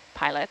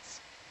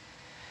pilots.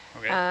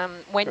 Okay.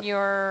 When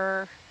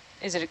you're,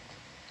 is it a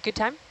good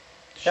time?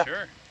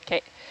 Sure.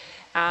 Okay.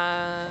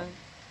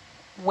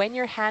 When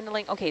you're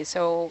handling, okay,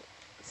 so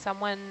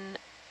someone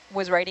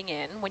was writing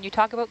in, when you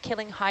talk about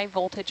killing high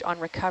voltage on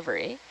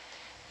recovery,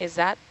 is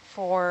that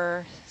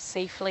for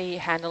safely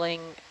handling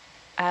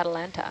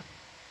Atalanta?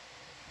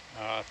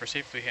 For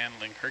safely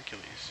handling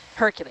Hercules.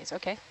 Hercules,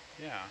 okay.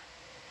 Yeah.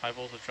 High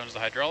voltage runs the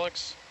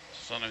hydraulics.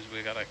 So sometimes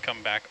we gotta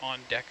come back on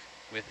deck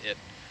with it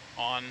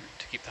on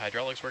to keep the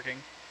hydraulics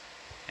working.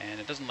 And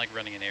it doesn't like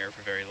running in air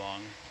for very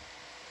long.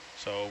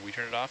 So we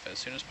turn it off as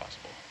soon as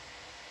possible.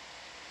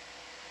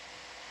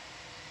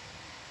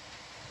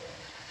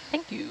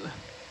 Thank you.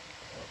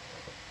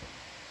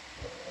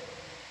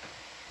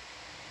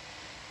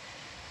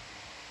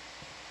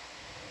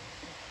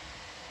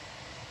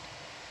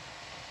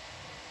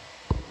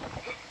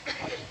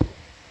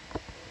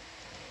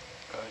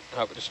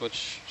 Happy to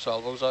switch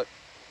salvos out.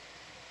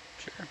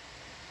 Sure.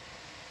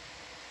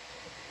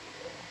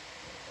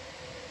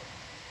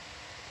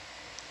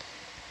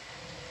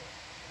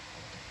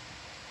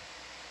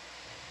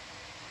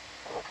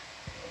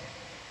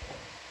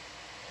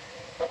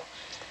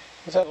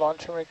 Was that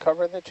launch and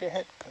recover that you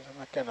hit? Because I'm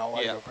not getting a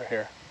light over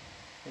here.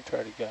 Let me try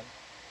it again.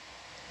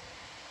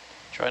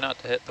 Try not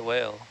to hit the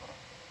whale.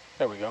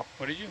 There we go.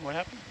 What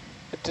happened?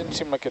 It didn't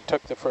seem like it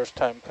took the first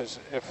time, because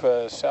if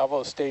a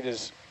salvo state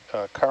is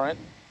current,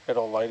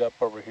 it'll light up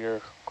over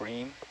here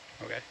green.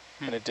 Okay.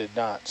 And it did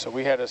not. So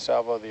we had a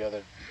salvo the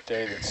other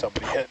day that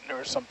somebody hit, and there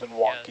was something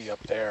wonky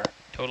up there.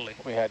 Totally.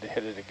 We had to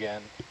hit it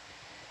again.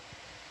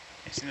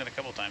 I've seen that a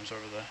couple times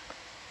over the...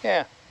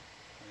 Yeah.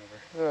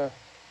 Whatever. The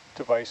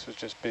device was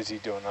just busy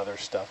doing other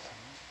stuff.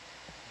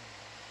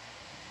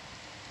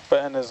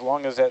 But and as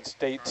long as that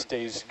state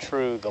stays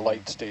true, the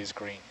light stays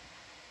green.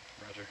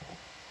 Roger.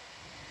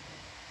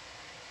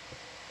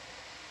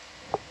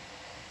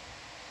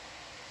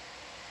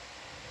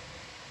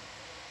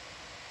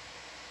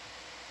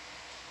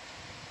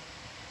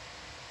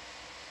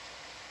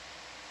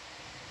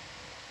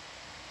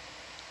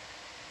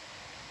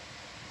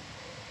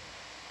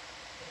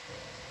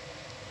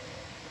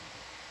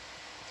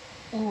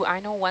 Ooh, I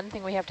know one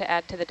thing we have to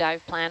add to the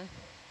dive plan.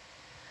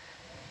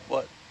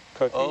 What?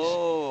 Cookies.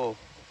 Oh.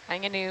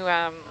 I'm going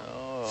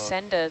to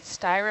send a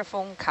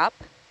styrofoam cup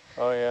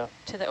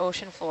to the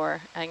ocean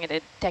floor. I'm going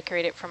to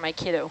decorate it for my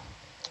kiddo.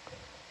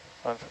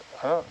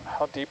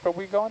 How deep are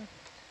we going?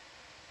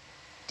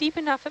 Deep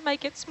enough it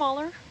might get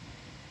smaller.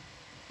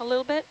 A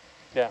little bit.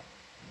 Yeah.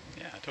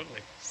 Yeah,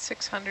 totally.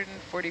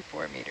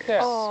 644 meters.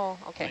 Yes. Oh,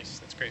 okay. Nice,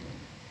 that's great.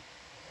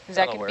 Is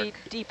that going to be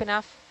deep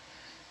enough?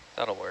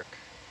 That'll work.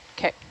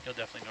 Okay. You'll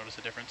definitely notice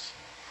a difference.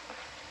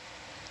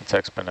 It's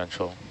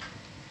exponential.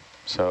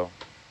 So.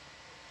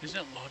 Isn't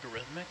it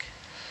logarithmic?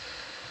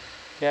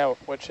 Yeah,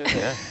 which is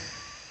Yeah.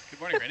 Good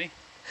morning, Rennie.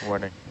 Good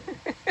morning.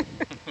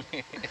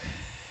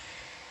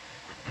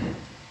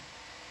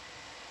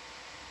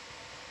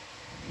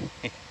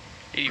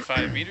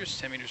 85 meters,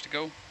 10 meters to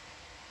go.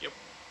 Yep.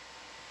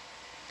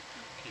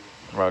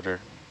 Roger.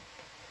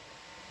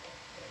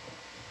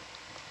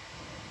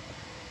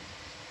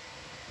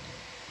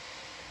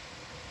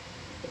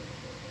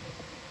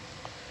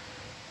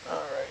 all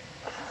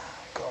right.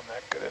 Calling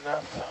that good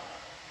enough?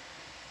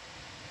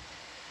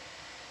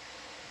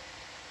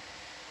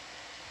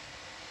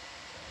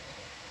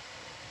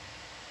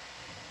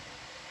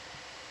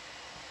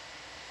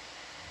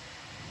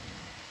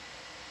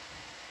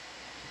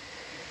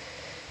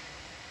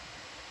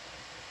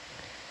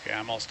 Yeah,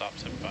 I'm all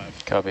stopped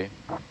 7.5. Copy.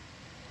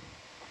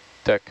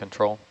 Deck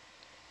control.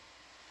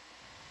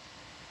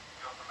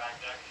 Go for back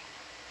deck.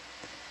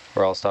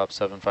 We're all stopped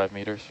 7.5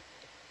 meters.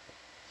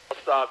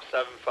 Stop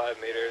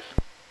 7.5 meters.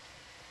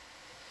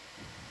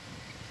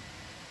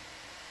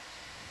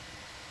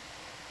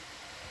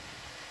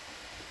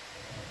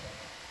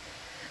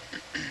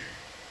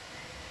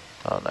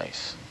 Oh,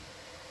 nice.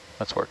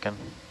 That's working.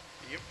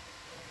 Yep.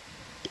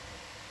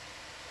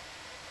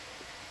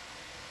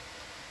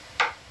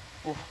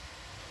 Oof.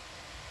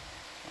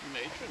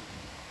 Matron.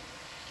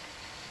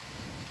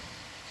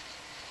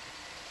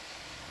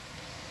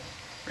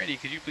 Randy,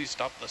 could you please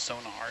stop the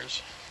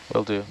sonars?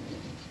 Will do.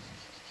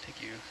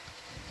 Thank you.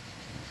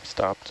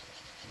 Stopped.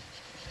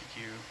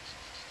 Thank you.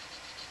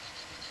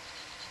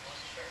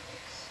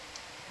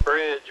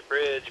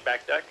 Bridge,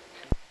 back deck.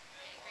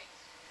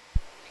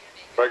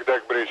 Back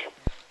deck bridge.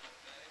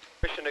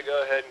 Permission to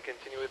go ahead and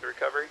continue with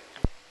recovery.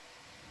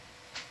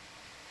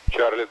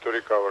 Charlie to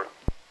recover.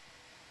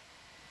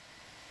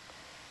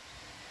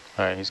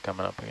 All right, he's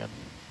coming up again.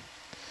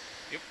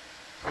 Yep.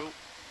 Cool.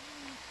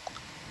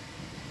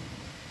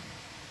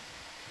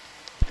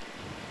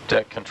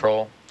 Deck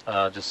control,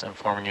 just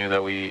informing you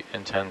that we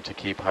intend to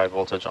keep high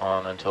voltage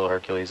on until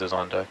Hercules is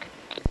on deck.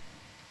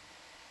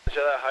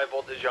 Show that high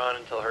voltage on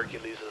until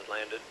Hercules has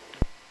landed.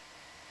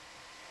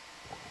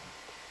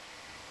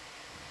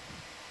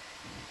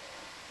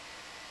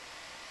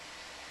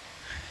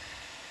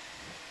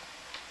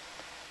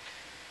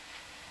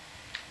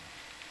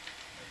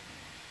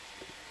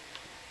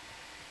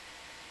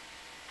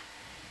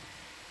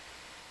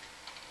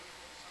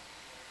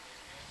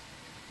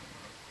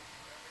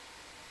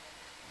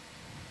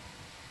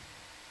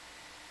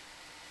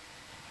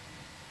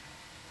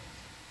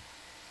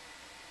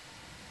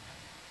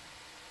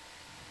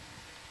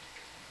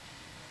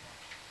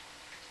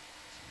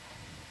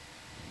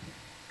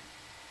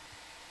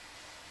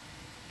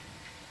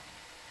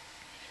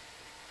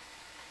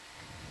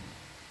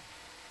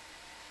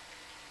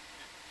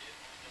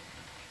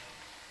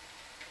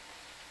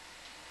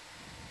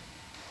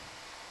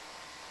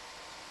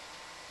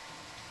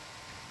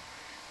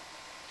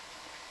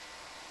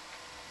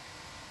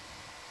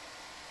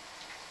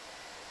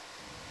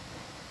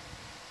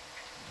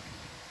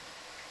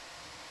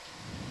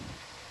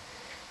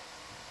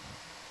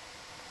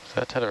 Is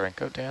that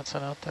Tetarenko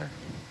dancing out there?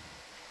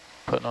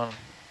 Putting on?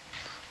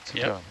 What's he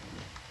doing?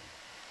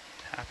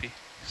 Happy,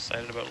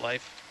 excited about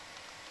life.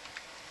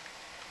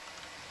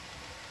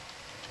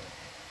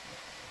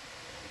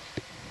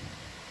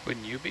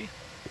 Wouldn't you be?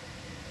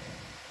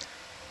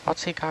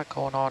 What's he got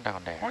going on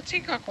down there? What's he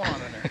got going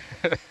on in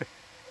there?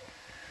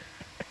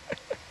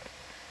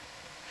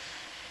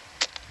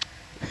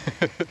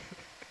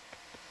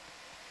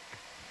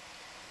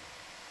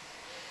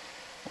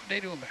 What are they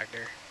doing back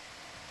there?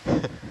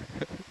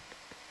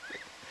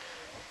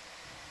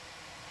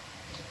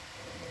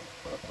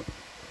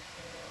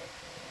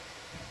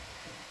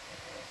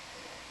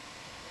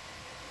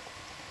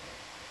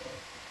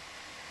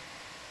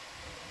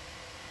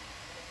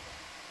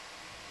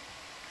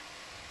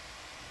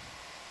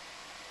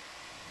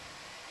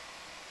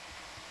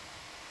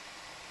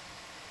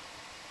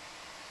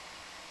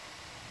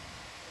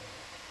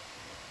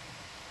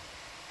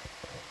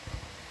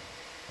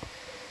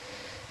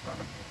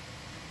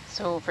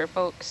 So for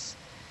folks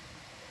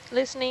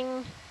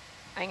listening,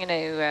 I'm going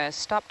to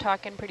stop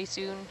talking pretty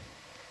soon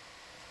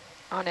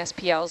on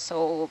SPL,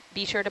 so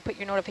be sure to put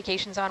your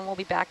notifications on. We'll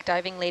be back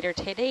diving later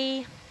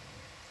today.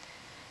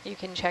 You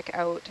can check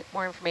out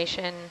more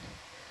information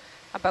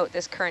about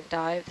this current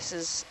dive. This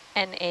is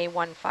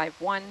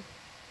NA151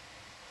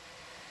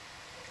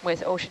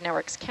 with Ocean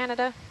Networks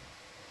Canada.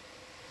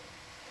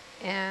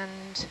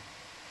 And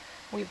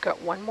we've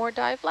got one more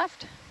dive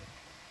left.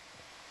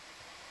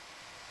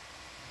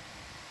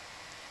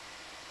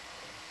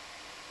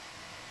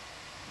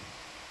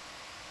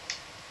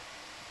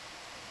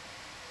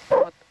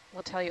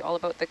 We'll tell you all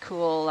about the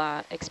cool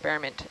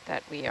experiment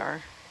that we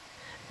are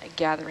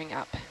gathering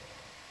up.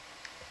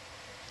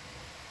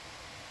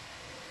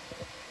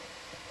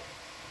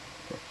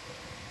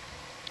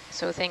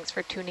 So thanks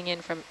for tuning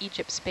in from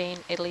Egypt, Spain,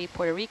 Italy,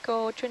 Puerto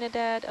Rico,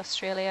 Trinidad,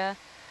 Australia,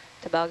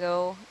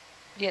 Tobago,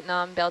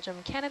 Vietnam,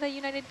 Belgium, Canada,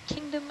 United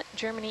Kingdom,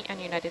 Germany,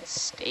 and United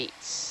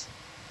States.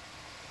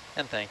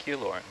 And thank you,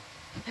 Lauren.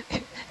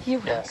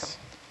 You're Yes.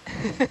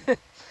 welcome.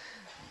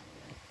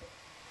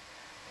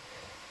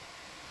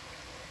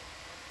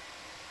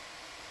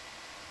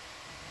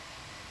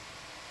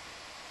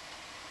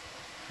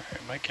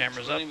 Alright, my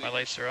camera's up, my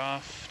lights are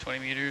off, 20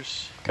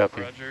 meters.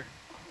 Copy. Roger.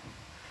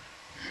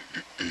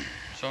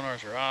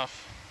 Sonars are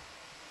off.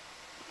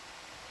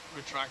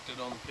 Retracted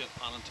on pit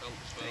pan and tilt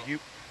as well. Thank you.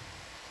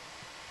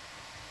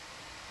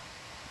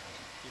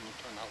 You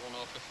can turn that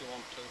one off if you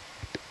want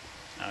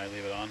to. I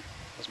leave it on,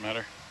 doesn't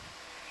matter.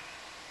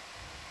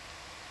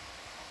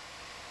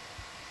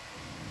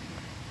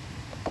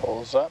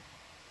 Pulls up.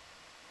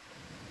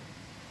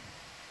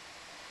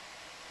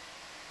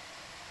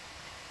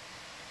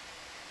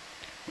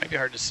 Might be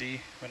hard to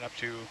see. Went up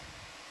to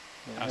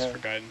ask for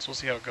guidance. We'll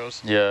see how it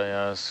goes.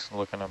 Yeah, I was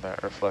looking at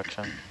that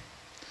reflection.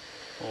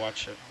 We'll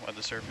watch it at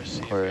the surface,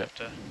 see if Right. we have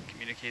to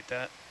communicate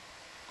that.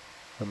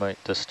 We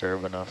might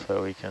disturb enough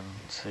that we can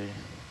see.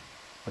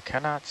 We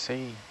cannot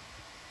see.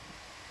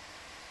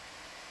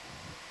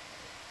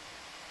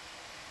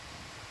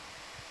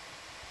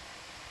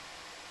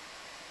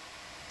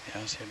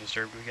 Yeah, see how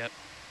disturbed we get.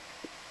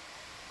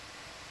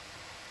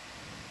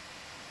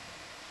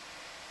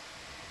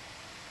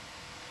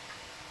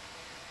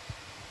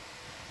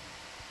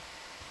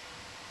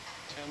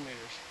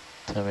 Meters.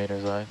 10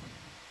 meters high.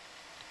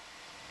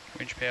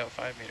 Range payout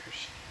 5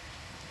 meters.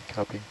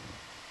 Copy.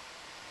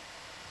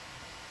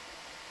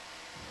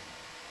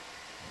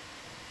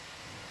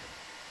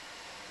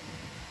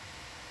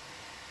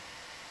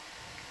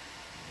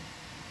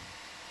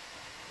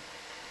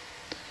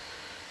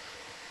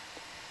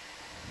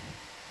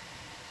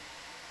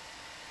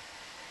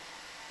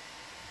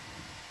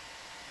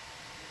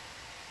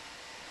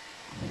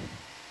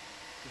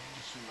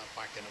 Just zoom that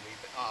back in a wee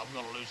bit. Oh, I'm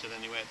going to lose it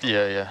anyway.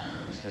 Yeah.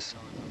 Just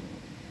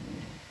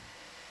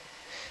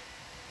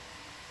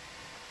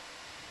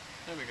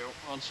There we go,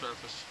 on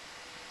surface.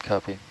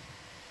 copy.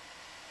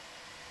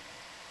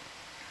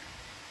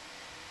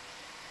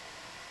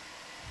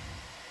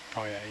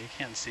 Oh yeah, you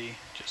can't see,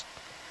 just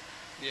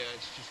Yeah,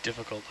 it's just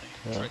difficultly.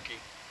 Yeah. tricky.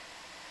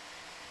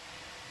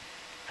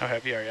 How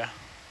heavy are you?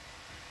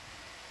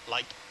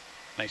 Light.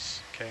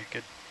 Nice, okay,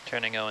 good.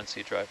 Turning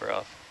ONC driver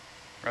off.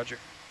 Roger.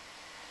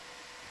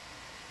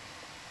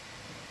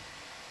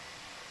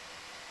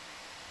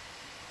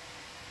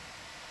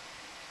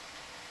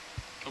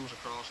 Comes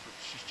across, but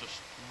she's just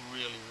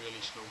really,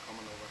 really slow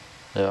coming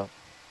over. Yeah.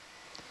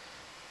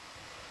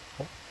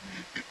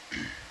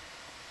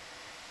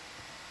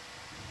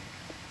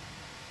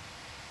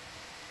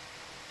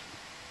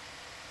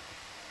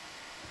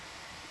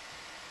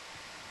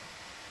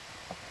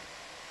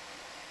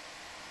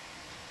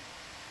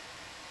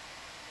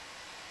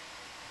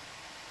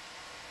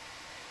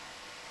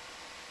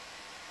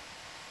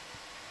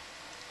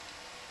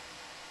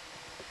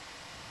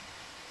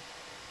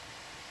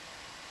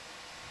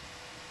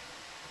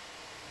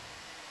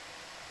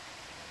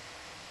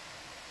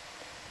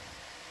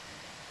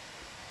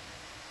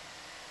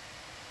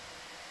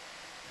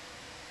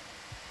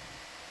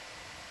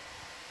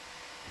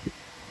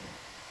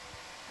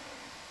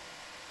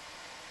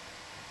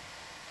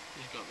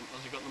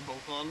 Has he got them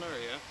both on there,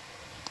 yeah?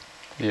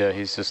 Yeah,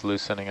 he's just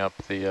loosening up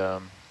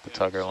the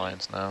tugger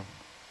lines now.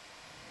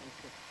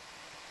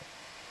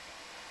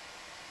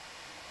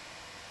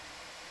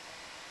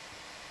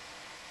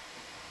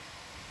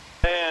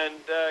 And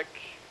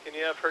can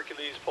you have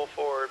Hercules pull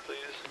forward, please?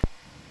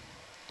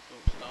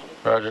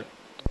 Roger.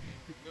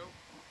 Go.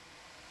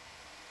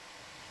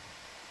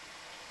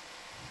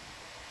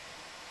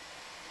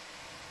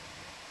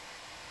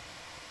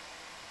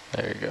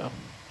 There you go.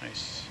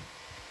 Nice.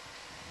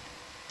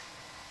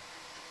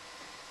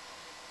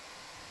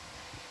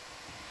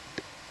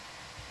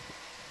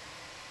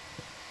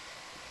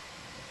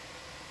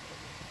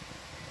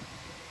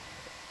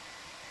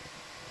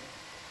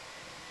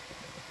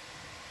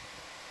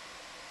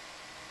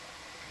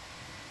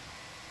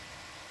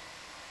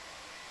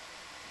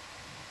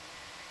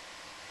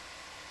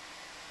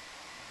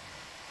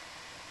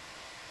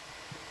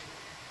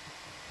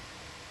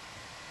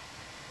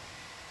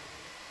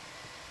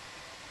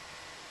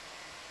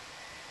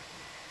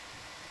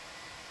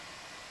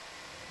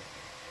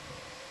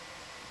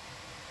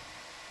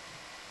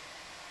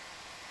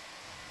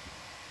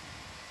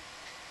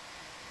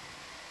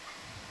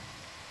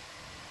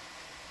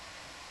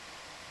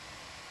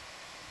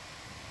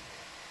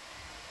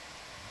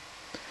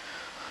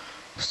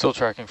 Still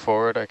tracking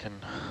forward. I can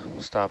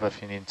stop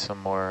if you need some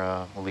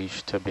more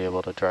leash to be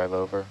able to drive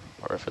over,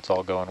 or if it's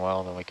all going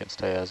well, then we can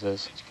stay as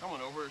is. It's coming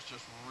over, it's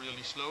just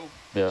really slow,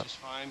 Yeah. which is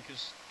fine,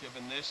 because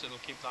given this, it'll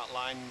keep that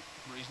line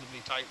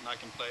reasonably tight, and I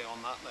can play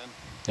on that then.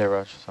 Yeah,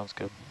 Raj, sounds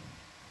good.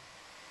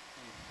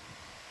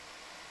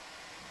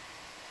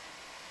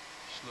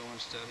 Slow and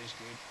steady is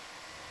good.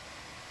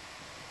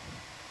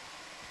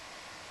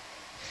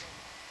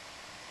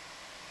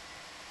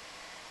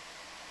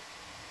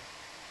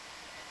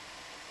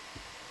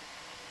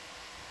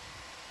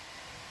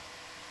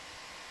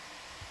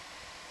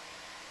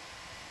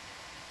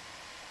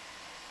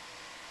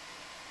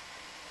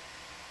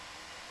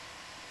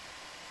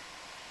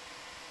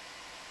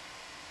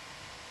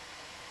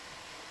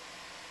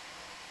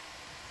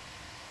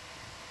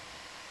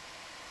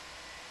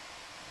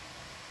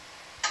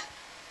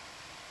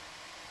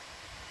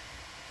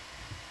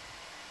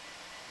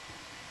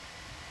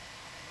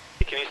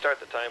 Can you start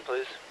the time,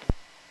 please?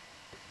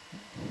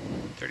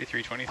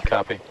 33:23.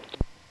 Copy.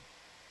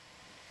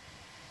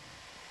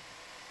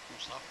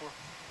 What's that for?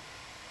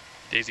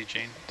 Daisy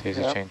chain.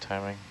 Daisy chain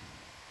timing.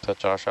 Is that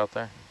Josh out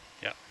there?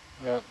 Yeah.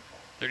 Yep.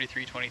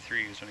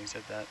 33:23 is when he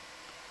said that.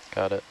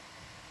 Got it.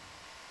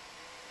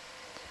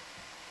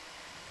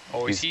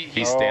 Oh, he's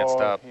stanced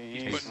up.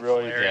 He's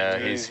really, yeah,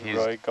 he's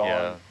really gone.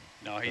 Yeah.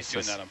 No, he's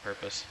doing that on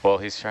purpose. Well,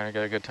 he's trying to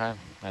get a good time.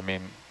 I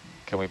mean,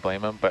 can we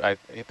blame him? But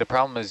the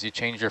problem is you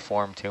change your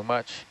form too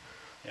much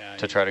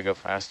to try to go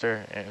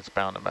faster, and it's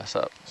bound to mess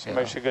up.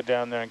 Somebody should go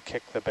down there and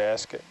kick the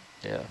basket.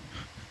 Yeah.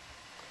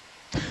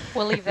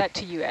 We'll leave that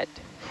to you, Ed.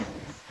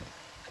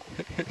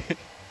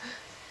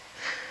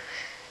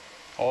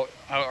 Oh,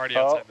 already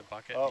outside the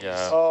bucket?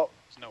 Yeah.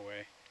 There's no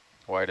way.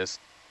 Widest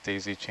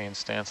daisy chain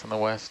stance in the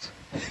west.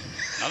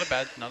 Not a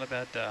bad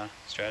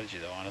strategy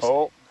though, honestly.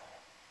 Oh.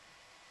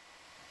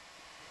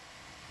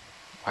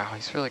 Wow,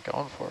 he's really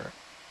going for it.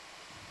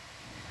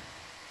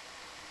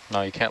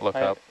 No, you can't look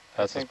up.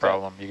 That's his think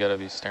problem. You got to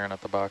be staring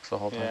at the box the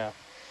whole time. Yeah.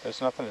 There's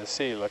nothing to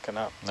see looking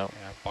up. Nope.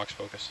 Yeah, box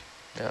focus.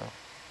 Yeah.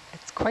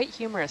 It's quite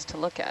humorous to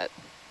look at.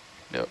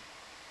 Yep.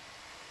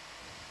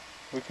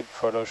 We could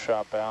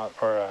Photoshop out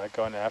or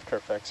go into After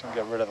Effects and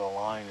get rid of the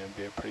line. It'd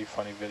be a pretty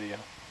funny video.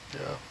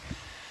 Yeah.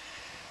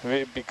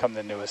 It'd become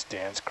the newest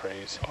dance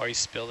craze. Oh, he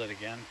spilled it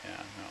again? Yeah,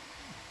 no.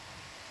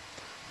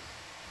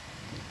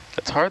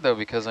 It's hard though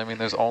because I mean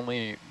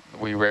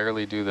we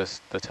rarely do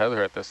the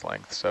tether at this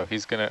length, so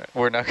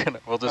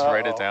we'll just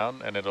write it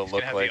down and it'll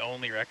look have like the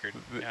only record.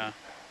 Yeah.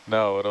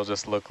 No, it'll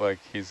just look like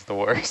he's the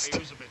worst. He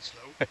was a bit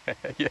slow.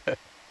 Yeah.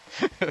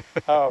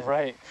 Oh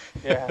right.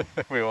 Yeah.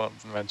 We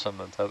won't mention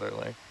the tether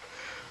length.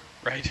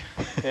 Right.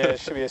 Yeah, it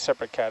should be a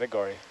separate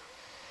category.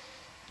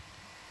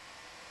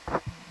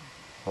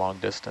 Long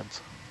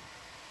distance.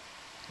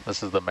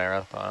 This is the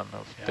marathon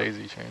of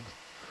daisy chains.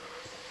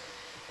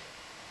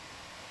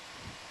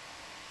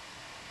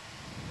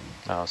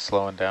 Oh,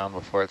 slowing down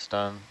before it's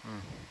done.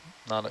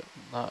 Not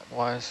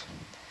wise.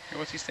 Hey,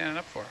 what's he standing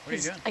up for? What are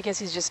you doing? I guess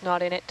he's just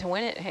not in it to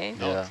win it, hey?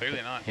 No, Yeah,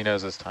 clearly not. He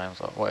knows his time's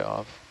way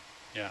off.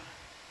 Yeah.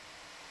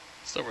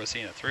 Still worth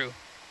seeing it through.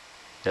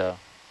 Yeah.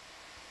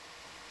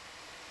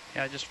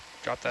 Yeah, just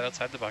drop that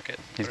outside the bucket.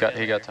 He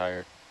got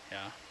tired.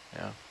 Yeah.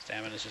 Yeah.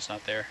 Stamina's just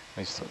not there.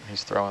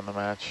 He's throwing the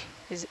match.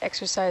 His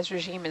exercise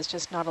regime is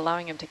just not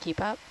allowing him to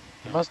keep up.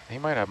 He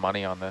might have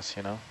money on this,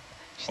 you know.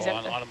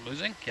 On him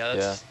losing? Yeah,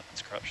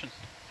 that's corruption.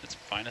 It's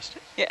finest.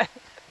 Yeah.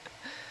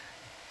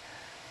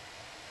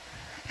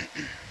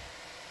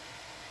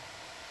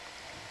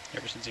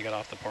 Ever since he got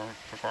off the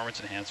performance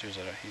enhancers,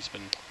 he's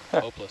been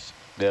hopeless.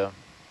 Yeah.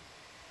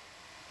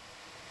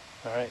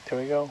 All right, there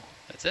we go.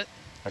 That's it.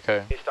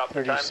 Okay.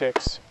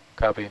 36.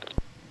 Copy.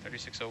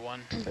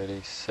 3601.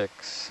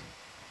 36.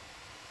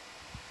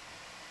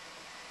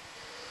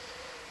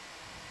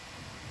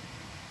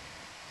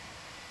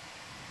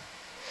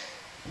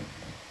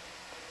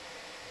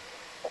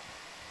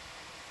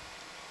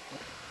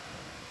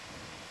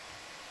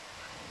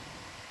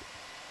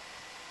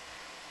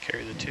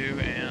 Carry the 2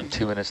 and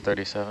 2 minutes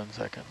 37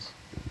 seconds.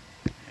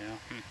 Yeah.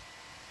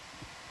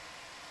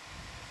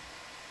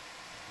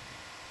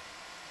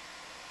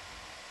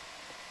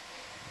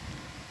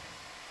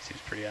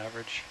 Seems pretty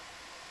average.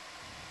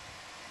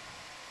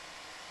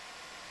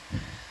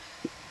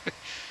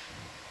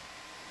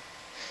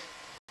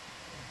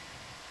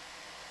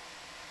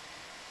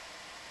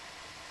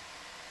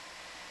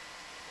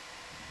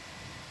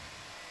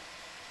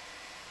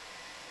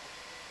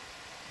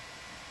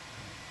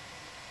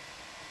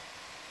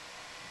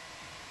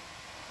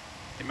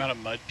 The amount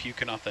of mud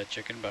puking off that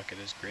chicken bucket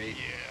is great.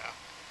 Yeah.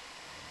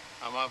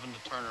 I'm having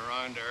to turn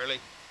around early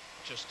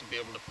just to be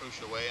able to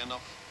push away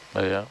enough.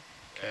 Oh yeah?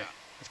 Okay. Yeah.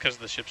 It's because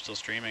the ship's still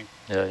streaming.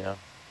 Yeah, yeah.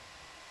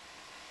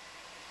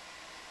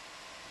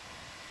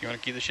 You want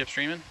to keep the ship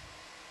streaming?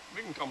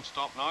 We can come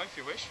stop now if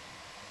you wish.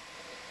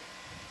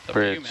 It's up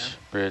to you, man.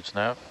 Bridge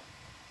nav.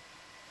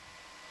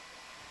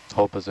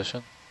 Hold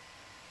position.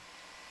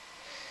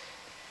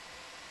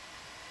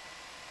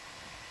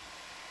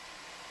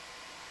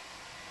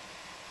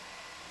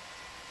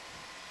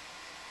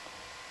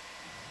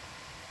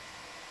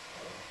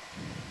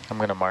 I'm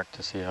gonna mark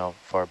to see how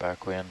far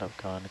back we end up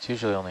going. It's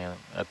usually only in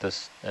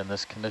this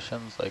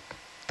conditions, like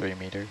 3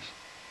 meters.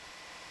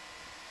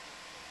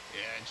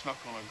 Yeah, it's not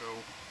gonna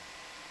go.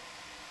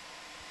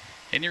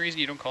 Any reason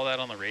you don't call that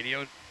on the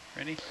radio,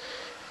 Randy?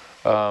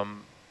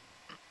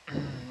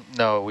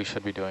 No, we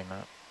should be doing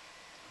that.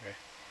 Okay.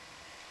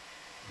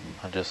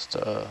 I just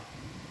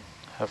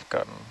have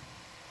gotten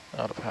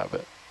out of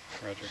habit.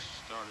 Roger.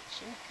 Started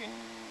sinking.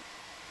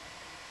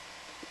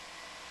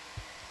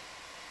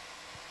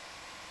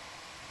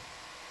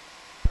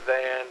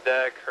 Van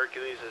deck,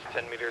 Hercules is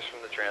 10 meters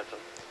from the transom.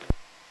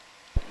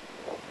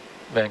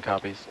 Van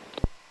copies.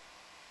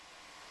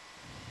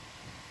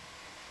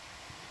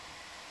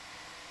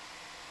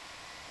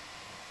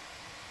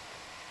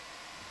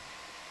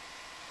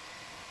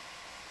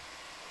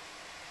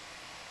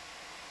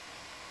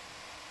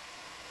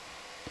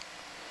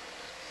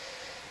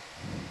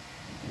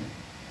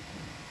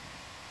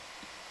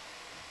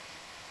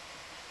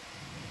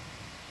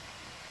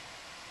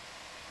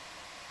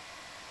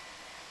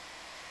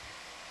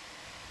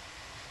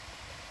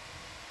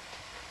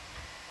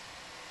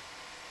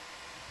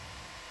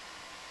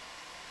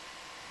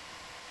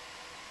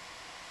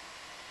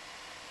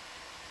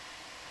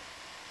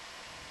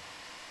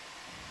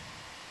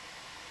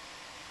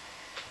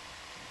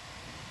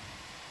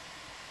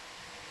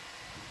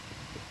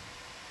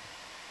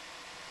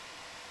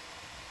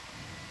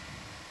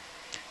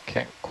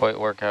 Can't quite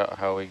work out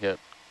how we got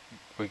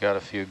a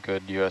few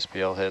good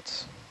USBL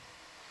hits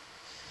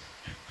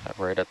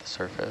right at the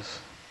surface.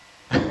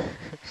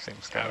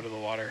 Seems out of the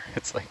water.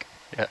 It's like,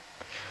 yeah.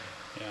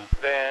 Yeah.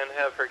 Van,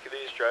 have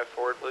Hercules drive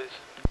forward, please.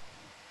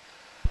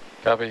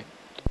 Copy.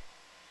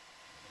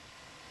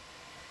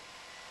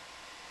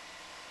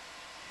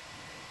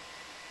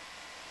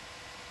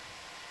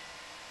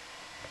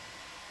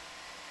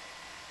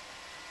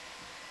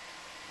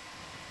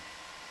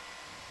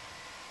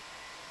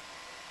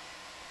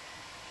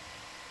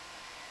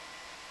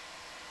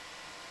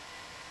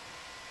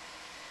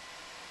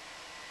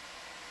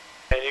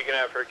 And you can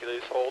have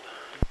Hercules hold.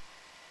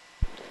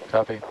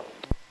 Copy.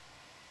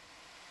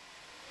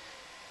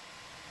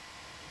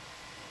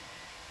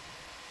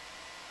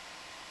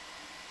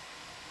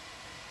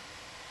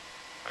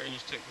 I can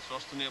just take the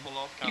thrust enable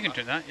off. You can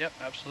turn that, yep,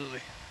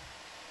 absolutely.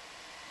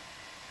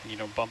 And you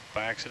don't bump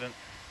by accident.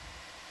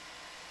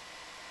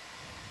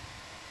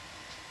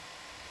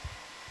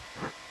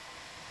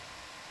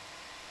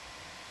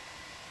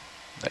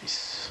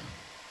 Nice.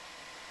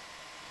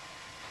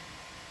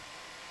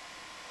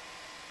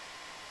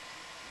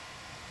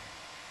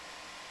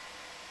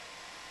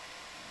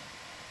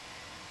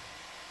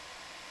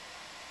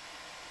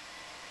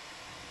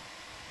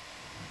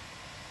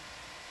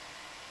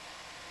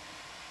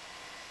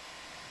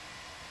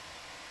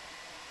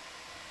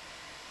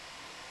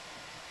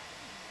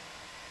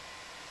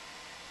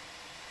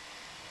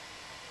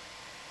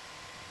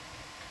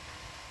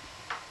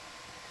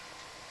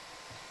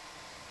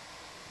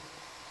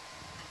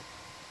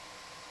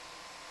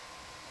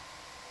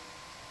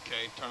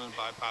 Okay, turn and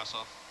bypass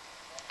off.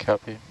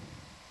 Copy.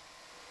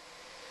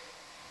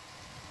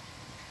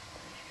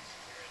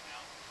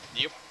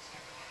 Yep.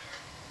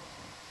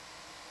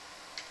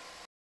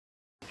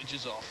 Edge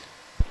is off.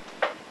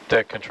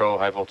 Deck control,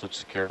 high voltage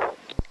secure.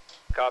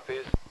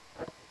 Copies.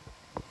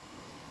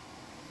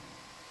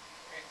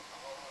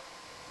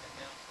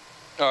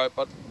 All right,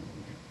 bud.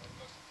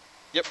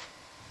 Yep.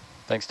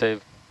 Thanks,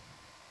 Dave.